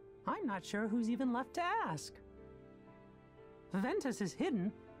 I'm not sure who's even left to ask. Ventus is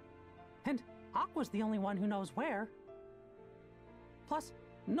hidden, and Aqua's the only one who knows where. Plus,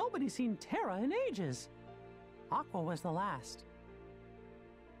 nobody's seen Terra in ages. Aqua was the last.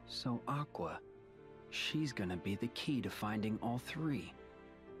 So Aqua, she's gonna be the key to finding all three.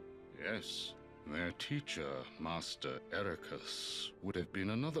 Yes, their teacher, Master Ericus, would have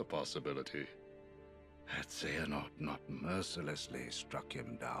been another possibility. Had Xehanort not mercilessly struck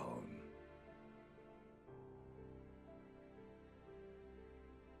him down.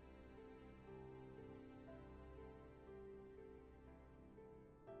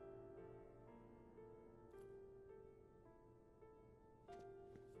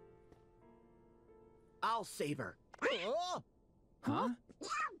 I'll save her. Huh?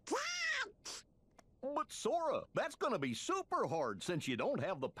 But Sora, that's gonna be super hard since you don't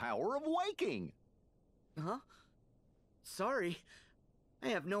have the power of waking. Huh? Sorry. I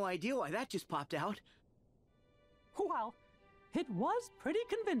have no idea why that just popped out. Well, it was pretty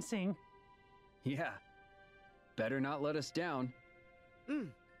convincing. Yeah. Better not let us down.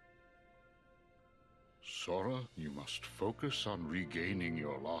 Sora, you must focus on regaining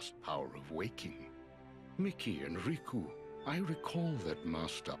your lost power of waking. Mickey and Riku, I recall that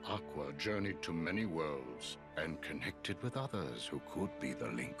Master Aqua journeyed to many worlds and connected with others who could be the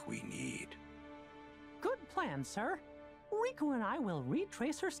link we need. Good plan, sir. Riku and I will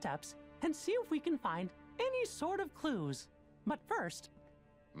retrace her steps and see if we can find any sort of clues. But first,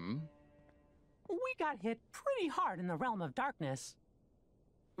 we got hit pretty hard in the realm of darkness.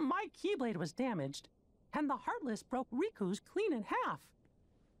 My Keyblade was damaged, and the Heartless broke Riku's clean in half.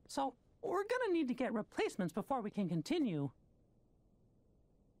 So, we're gonna need to get replacements before we can continue.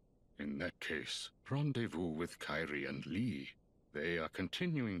 In that case, rendezvous with Kairi and Lee. They are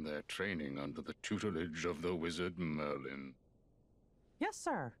continuing their training under the tutelage of the wizard Merlin. Yes,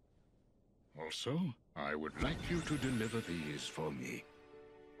 sir. Also, I would like you to deliver these for me.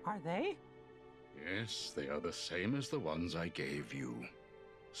 Are they? Yes, they are the same as the ones I gave you.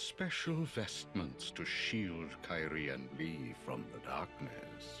 Special vestments to shield Kairi and Lee from the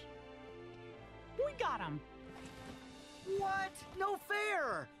darkness. We got 'em! What? No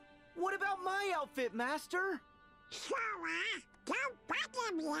fair! What about my outfit, Master? Sora, don't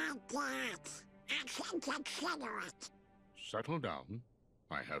bother me like that. I can consider it. Settle down.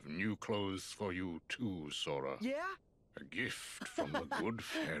 I have new clothes for you too, Sora. Yeah? A gift from the good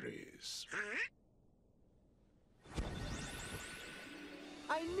fairies.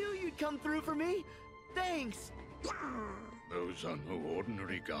 I knew you'd come through for me. Thanks. Those are no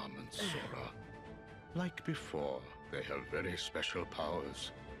ordinary garments, Sora. Like before, they have very special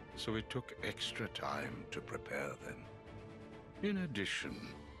powers, so it took extra time to prepare them. In addition,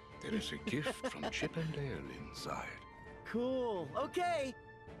 there is a gift from Chip and Dale inside. Cool. Okay.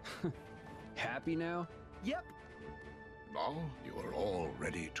 Happy now? Yep. Now you are all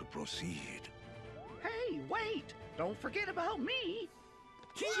ready to proceed. Hey, wait! Don't forget about me!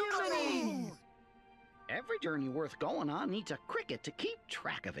 Jiminy! Every journey worth going on needs a cricket to keep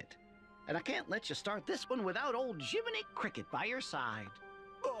track of it. And I can't let you start this one without old Jiminy Cricket by your side.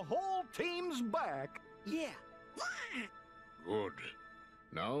 The whole team's back. Yeah. Good.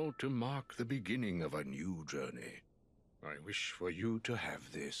 Now to mark the beginning of a new journey. I wish for you to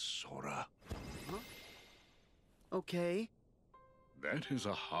have this, Sora. Huh? Okay. That is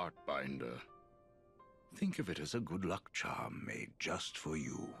a heart binder. Think of it as a good luck charm made just for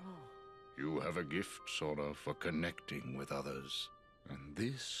you. You have a gift, Sora, for connecting with others. And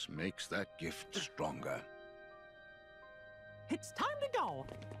this makes that gift stronger. It's time to go!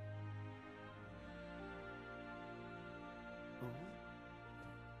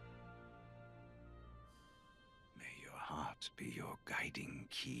 be your guiding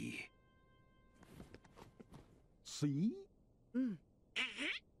key. See?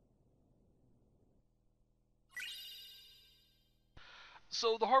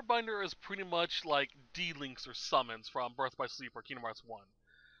 So the Heartbinder is pretty much like D-Links or summons from Birth by Sleep or Kingdom Hearts 1.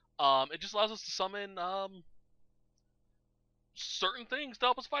 It just allows us to summon certain things to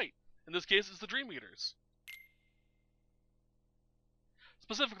help us fight. In this case, it's the Dream Eaters.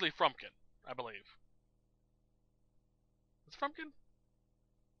 Specifically Frumpkin, I believe. Is it Frumpkin?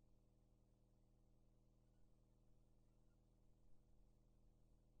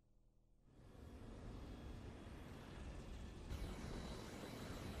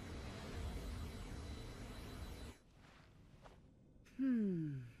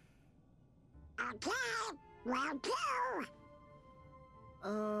 Okay, well, do.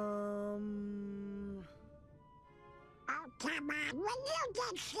 Oh, come on, will you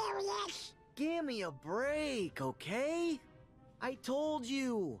get serious? Give me a break, okay? I told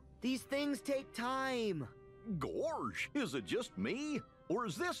you, these things take time. Gorge, is it just me? Or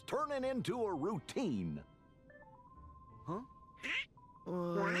is this turning into a routine? Huh?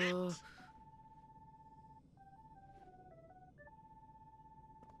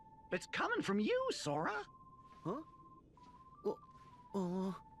 It's coming from you, Sora. Huh?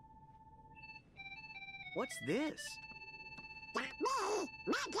 What's this? Not me,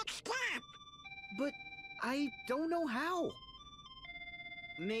 magic stop. But I don't know how.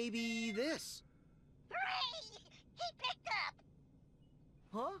 Maybe this. Hooray! He picked up.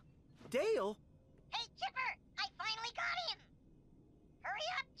 Huh? Dale? Hey, Chipper, I finally got him. Hurry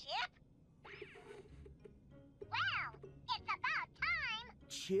up, Chip. Well, it's about time.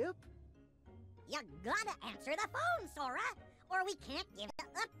 Chip? You gotta answer the phone, Sora, or we can't give you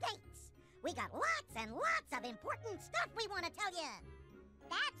updates. We got lots and lots of important stuff we want to tell you.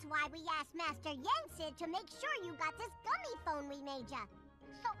 That's why we asked Master Yensid to make sure you got this gummy phone we made ya,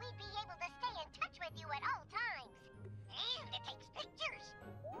 so we'd be able to stay in touch with you at all times. And it takes pictures.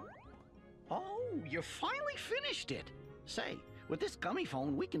 Oh, you finally finished it. Say, with this gummy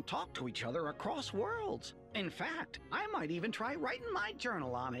phone, we can talk to each other across worlds. In fact, I might even try writing my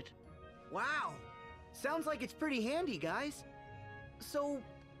journal on it. Wow. Sounds like it's pretty handy, guys. So,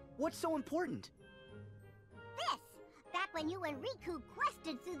 what's so important? This! Back when you and Riku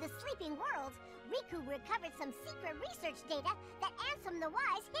quested through the sleeping worlds, Riku recovered some secret research data that Ansem the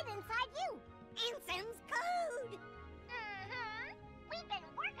Wise hid inside you. Ansem's code! Mm-hmm. We've been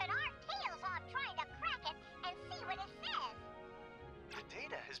working our tails off trying to crack it and see what it says. The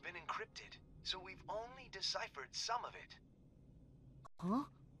data has been encrypted, so we've only deciphered some of it. Huh?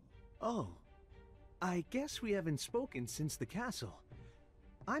 Oh. I guess we haven't spoken since the castle.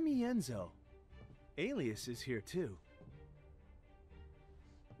 I'm Ienzo. Alias is here too.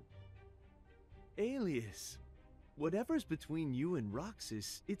 Alias, whatever's between you and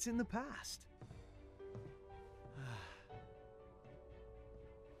Roxas, it's in the past.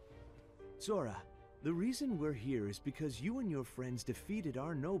 Sora, the reason we're here is because you and your friends defeated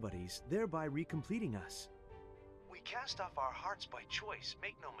our nobodies, thereby recompleting us. We cast off our hearts by choice,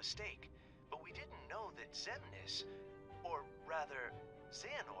 make no mistake, but we didn't know that Xemnas, or rather,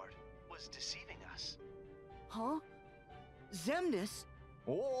 Xehanort, was deceiving us. Huh? Xemnas?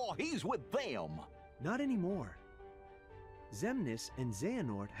 Oh, he's with them. Not anymore. Xemnas and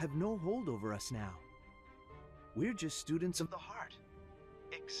Xehanort have no hold over us now. We're just students of the heart.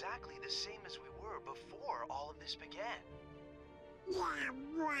 Exactly the same as we were before all of this began. Yeah,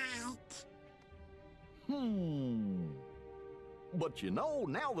 right. But you know,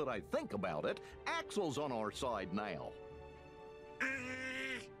 now that I think about it, Axel's on our side now.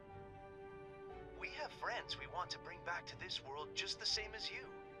 We have friends we want to bring back to this world just the same as you.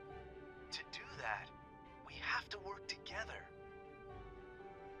 To do that, we have to work together.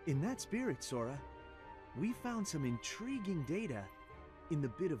 In that spirit, Sora, we found some intriguing data in the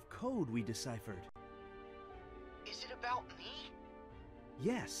bit of code we deciphered. Is it about me?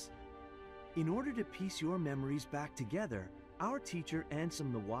 Yes. In order to piece your memories back together, our teacher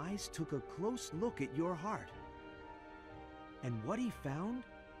Ansem the Wise took a close look at your heart. And what he found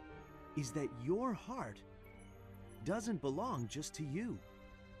is that your heart doesn't belong just to you.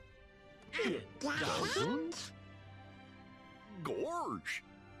 It doesn't? Gorge,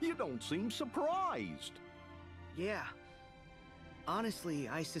 you don't seem surprised. Yeah. Honestly,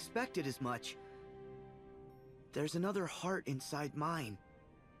 I suspected as much. There's another heart inside mine.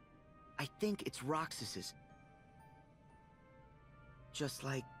 I think it's Roxas's. Just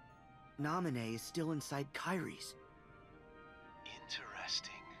like Naminé is still inside Kairi's.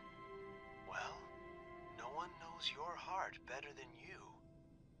 Interesting. Well, no one knows your heart better than you.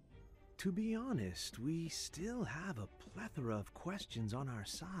 To be honest, we still have a plethora of questions on our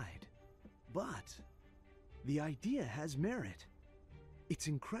side. But the idea has merit. It's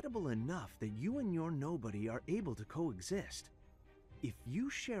incredible enough that you and your nobody are able to coexist. If you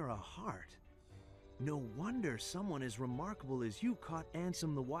share a heart, no wonder someone as remarkable as you caught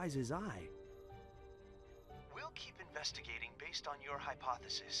Ansem the Wise's eye. We'll keep investigating based on your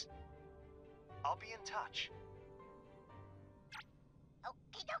hypothesis. I'll be in touch.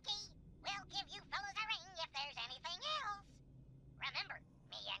 Okie dokie. We'll give you fellas a ring if there's anything else. Remember,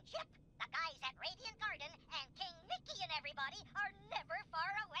 me and Chip, the guys at Radiant Garden, and King Mickey and everybody are never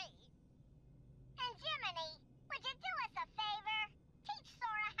far away. And Jiminy, would you do us a favor? Teach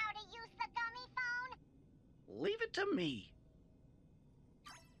Sora how to use the gummy phone? Leave it to me.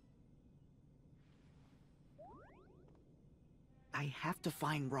 I have to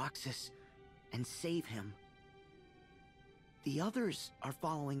find Roxas and save him. The others are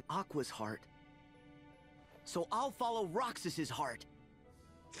following Aqua's heart. So I'll follow Roxas's heart.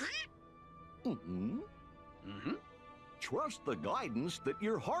 Trust the guidance that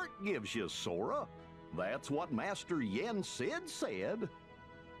your heart gives you, Sora. That's what Master Yen Sid said.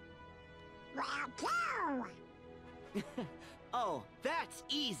 Well, go! Oh, that's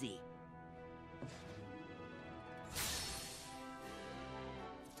easy.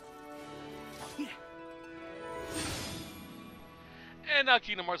 And now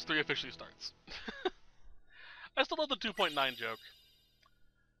Kingdom Hearts 3 officially starts. I still love the 2.9 joke.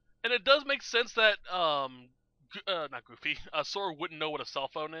 And it does make sense that, not Goofy, Sora wouldn't know what a cell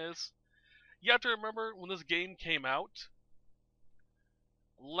phone is. You have to remember, when this game came out,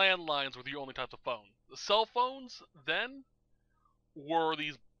 landlines were the only types of phone. The cell phones, then, were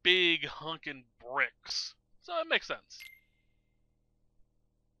these big hunkin' bricks. So it makes sense.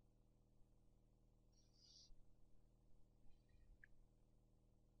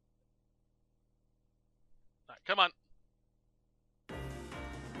 Alright, come on.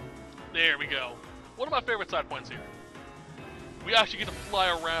 There we go. One of my favorite side points here. We actually get to fly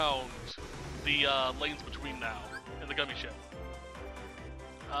around the lanes between now in the gummy ship.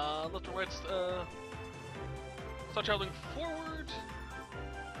 Left and right, start traveling forward.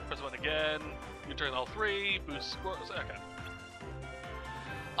 Press the button again. You turn all three. Boost score. Okay.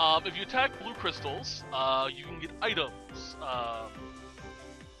 If you attack blue crystals, you can get items.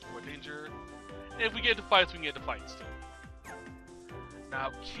 More danger. And if we get into fights, we can get into fights too. Now,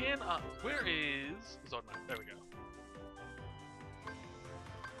 where is Zone 9? There we go.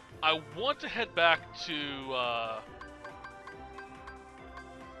 I want to head back to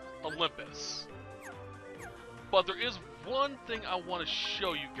Olympus, but there is one thing I want to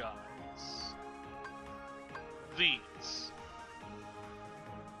show you guys. These.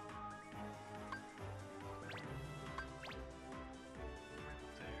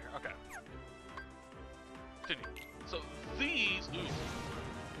 There. Okay. Continue. So these. Ooh.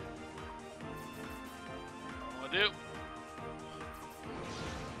 What do I do?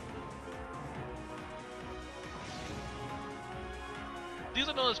 These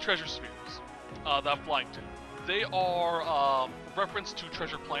are known as treasure spheres that I'm flying to. They are reference to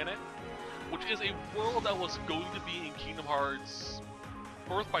Treasure Planet, which is a world that was going to be in Kingdom Hearts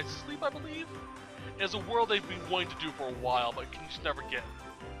Birth by Sleep, I believe. It's a world they've been wanting to do for a while, but can just never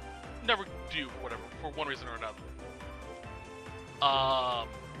do, whatever, for one reason or another.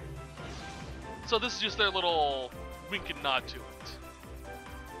 So this is just their little wink and nod to it.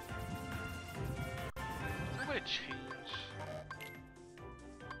 Is there a way to change?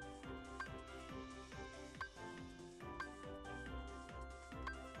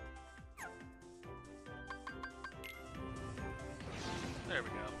 There we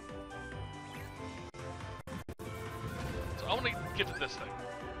go. So I want to get to this thing.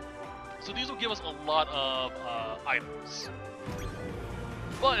 So these will give us a lot of items.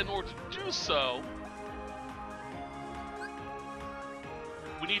 But in order to do so,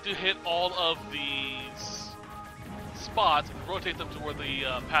 we need to hit all of these spots and rotate them to where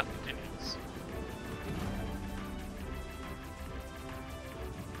the path continues.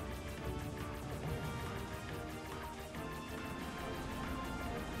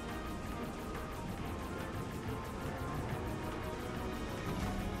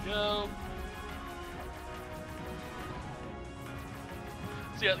 Go.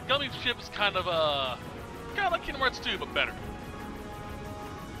 So yeah, the gummy ship is kind of like Kingdom Hearts 2, but better.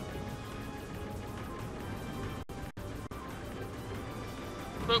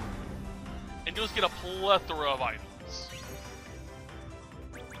 Boop. And you'll just get a plethora of items.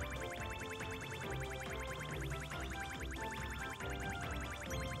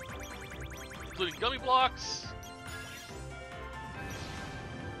 Including gummy blocks.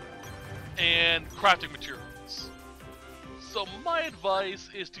 and crafting materials. So my advice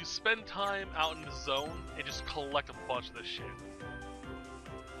is to spend time out in the zone and just collect a bunch of this shit.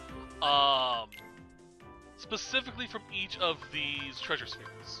 Specifically from each of these treasure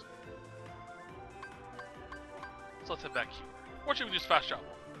spheres. So let's head back here. Fortunately, we just fast travel.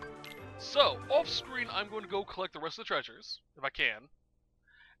 So, off screen, I'm going to go collect the rest of the treasures, if I can.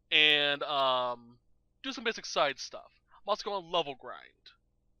 And, do some basic side stuff. I'm also going to level grind.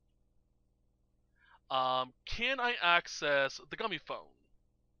 Can I access the gummy phone?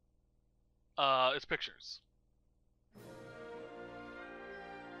 Its pictures.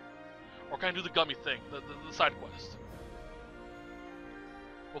 Or can I do the gummy thing, the side quest?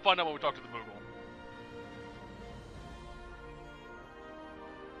 We'll find out when we talk to the Moogle.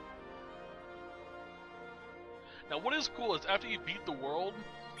 Now what is cool is after you beat the world,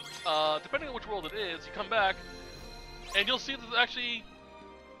 depending on which world it is, you come back, and you'll see that it actually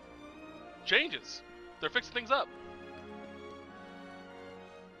changes. They're fixing things up.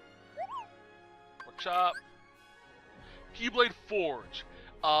 Workshop. Keyblade Forge.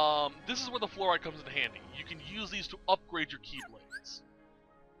 This is where the fluorite comes in handy. You can use these to upgrade your keyblades.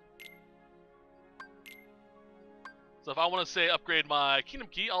 So if I want to say upgrade my Kingdom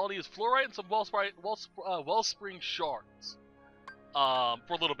Key, all I need is fluorite and some wellspring shards.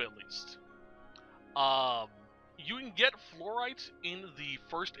 For a little bit at least. You can get fluorite in the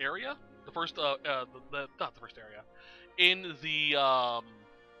first area. Not the first area. In the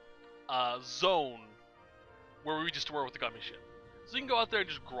zone where we just were with the gummy ship. So you can go out there and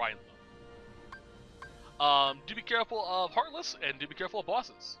just grind them. Do be careful of Heartless, and do be careful of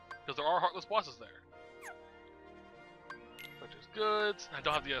bosses. Because there are Heartless bosses there. Purchase goods. I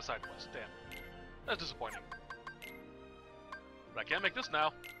don't have the other side quest. Damn. That's disappointing. But I can't make this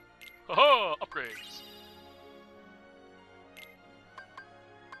now. Ho-ho! Upgrades.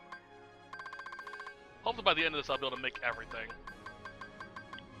 Hopefully by the end of this I'll be able to make everything.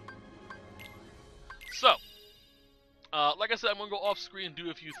 So, like I said, I'm going to go off screen and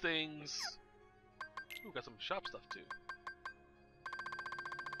do a few things. Ooh, got some shop stuff too.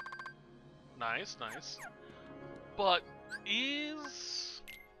 Nice, nice. But is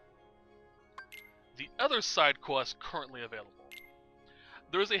the other side quest currently available?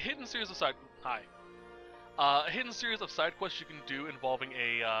 There is a hidden series of a hidden series of side quests you can do involving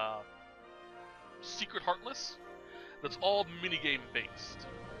a secret Heartless that's all minigame based.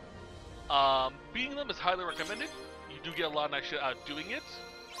 Beating them is highly recommended. You do get a lot of nice shit out of doing it.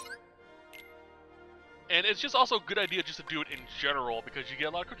 And it's just also a good idea just to do it in general because you get a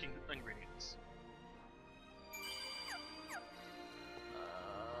lot of cooking ingredients.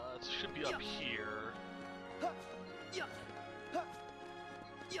 It should be up here.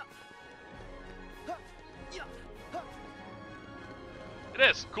 It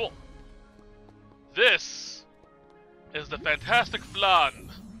is! Cool. This is the Fantastic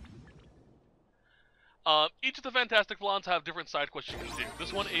Flan. Each of the Fantastic Flans have different side quests you can do.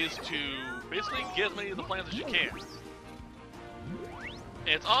 This one is to basically get as many of the plans as you can. And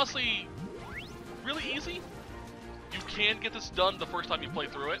it's honestly really easy. You can get this done the first time you play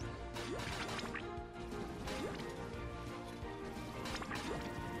through it.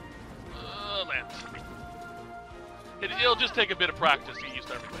 Land. It'll just take a bit of practice to get used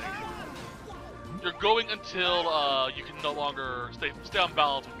to everything. You're going until you can no longer stay on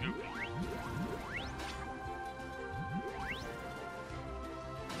balance with Goofy.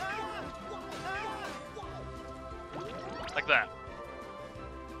 Like that.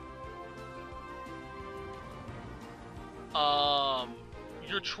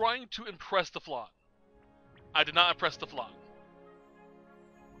 You're trying to impress the Flan. I did not impress the Flan.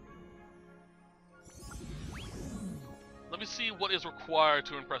 Let me see what is required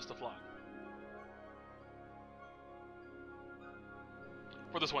to impress the Flan.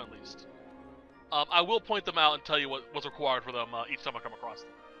 For this one at least. I will point them out and tell you what's required for them each time I come across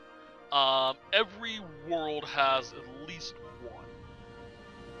them. Every world has at least one.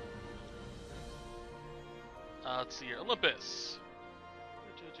 Let's see here. Olympus.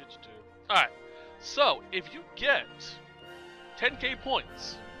 Alright. So, if you get 10k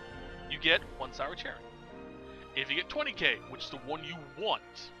points, you get 1 sour cherry. If you get 20k, which is the one you want,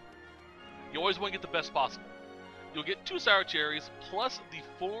 you always want to get the best possible. You'll get 2 sour cherries plus the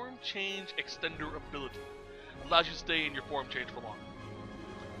form change extender ability. It allows you to stay in your form change for longer.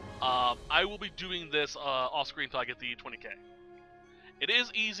 I will be doing this off screen until I get the 20k. It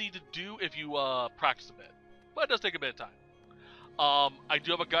is easy to do if you practice a bit, but it does take a bit of time. I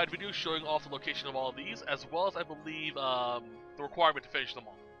do have a guide video showing off the location of all of these, as well as I believe the requirement to finish them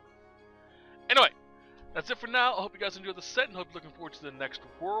all. Anyway, that's it for now. I hope you guys enjoyed the set and hope you're looking forward to the next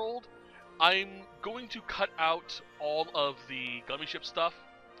world. I'm going to cut out all of the gummy ship stuff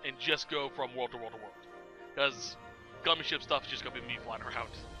and just go from world to world to world. Because gummy ship stuff is just going to be me flying around.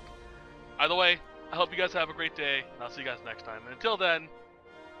 Either way, I hope you guys have a great day, and I'll see you guys next time. And until then,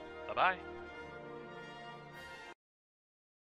 bye-bye.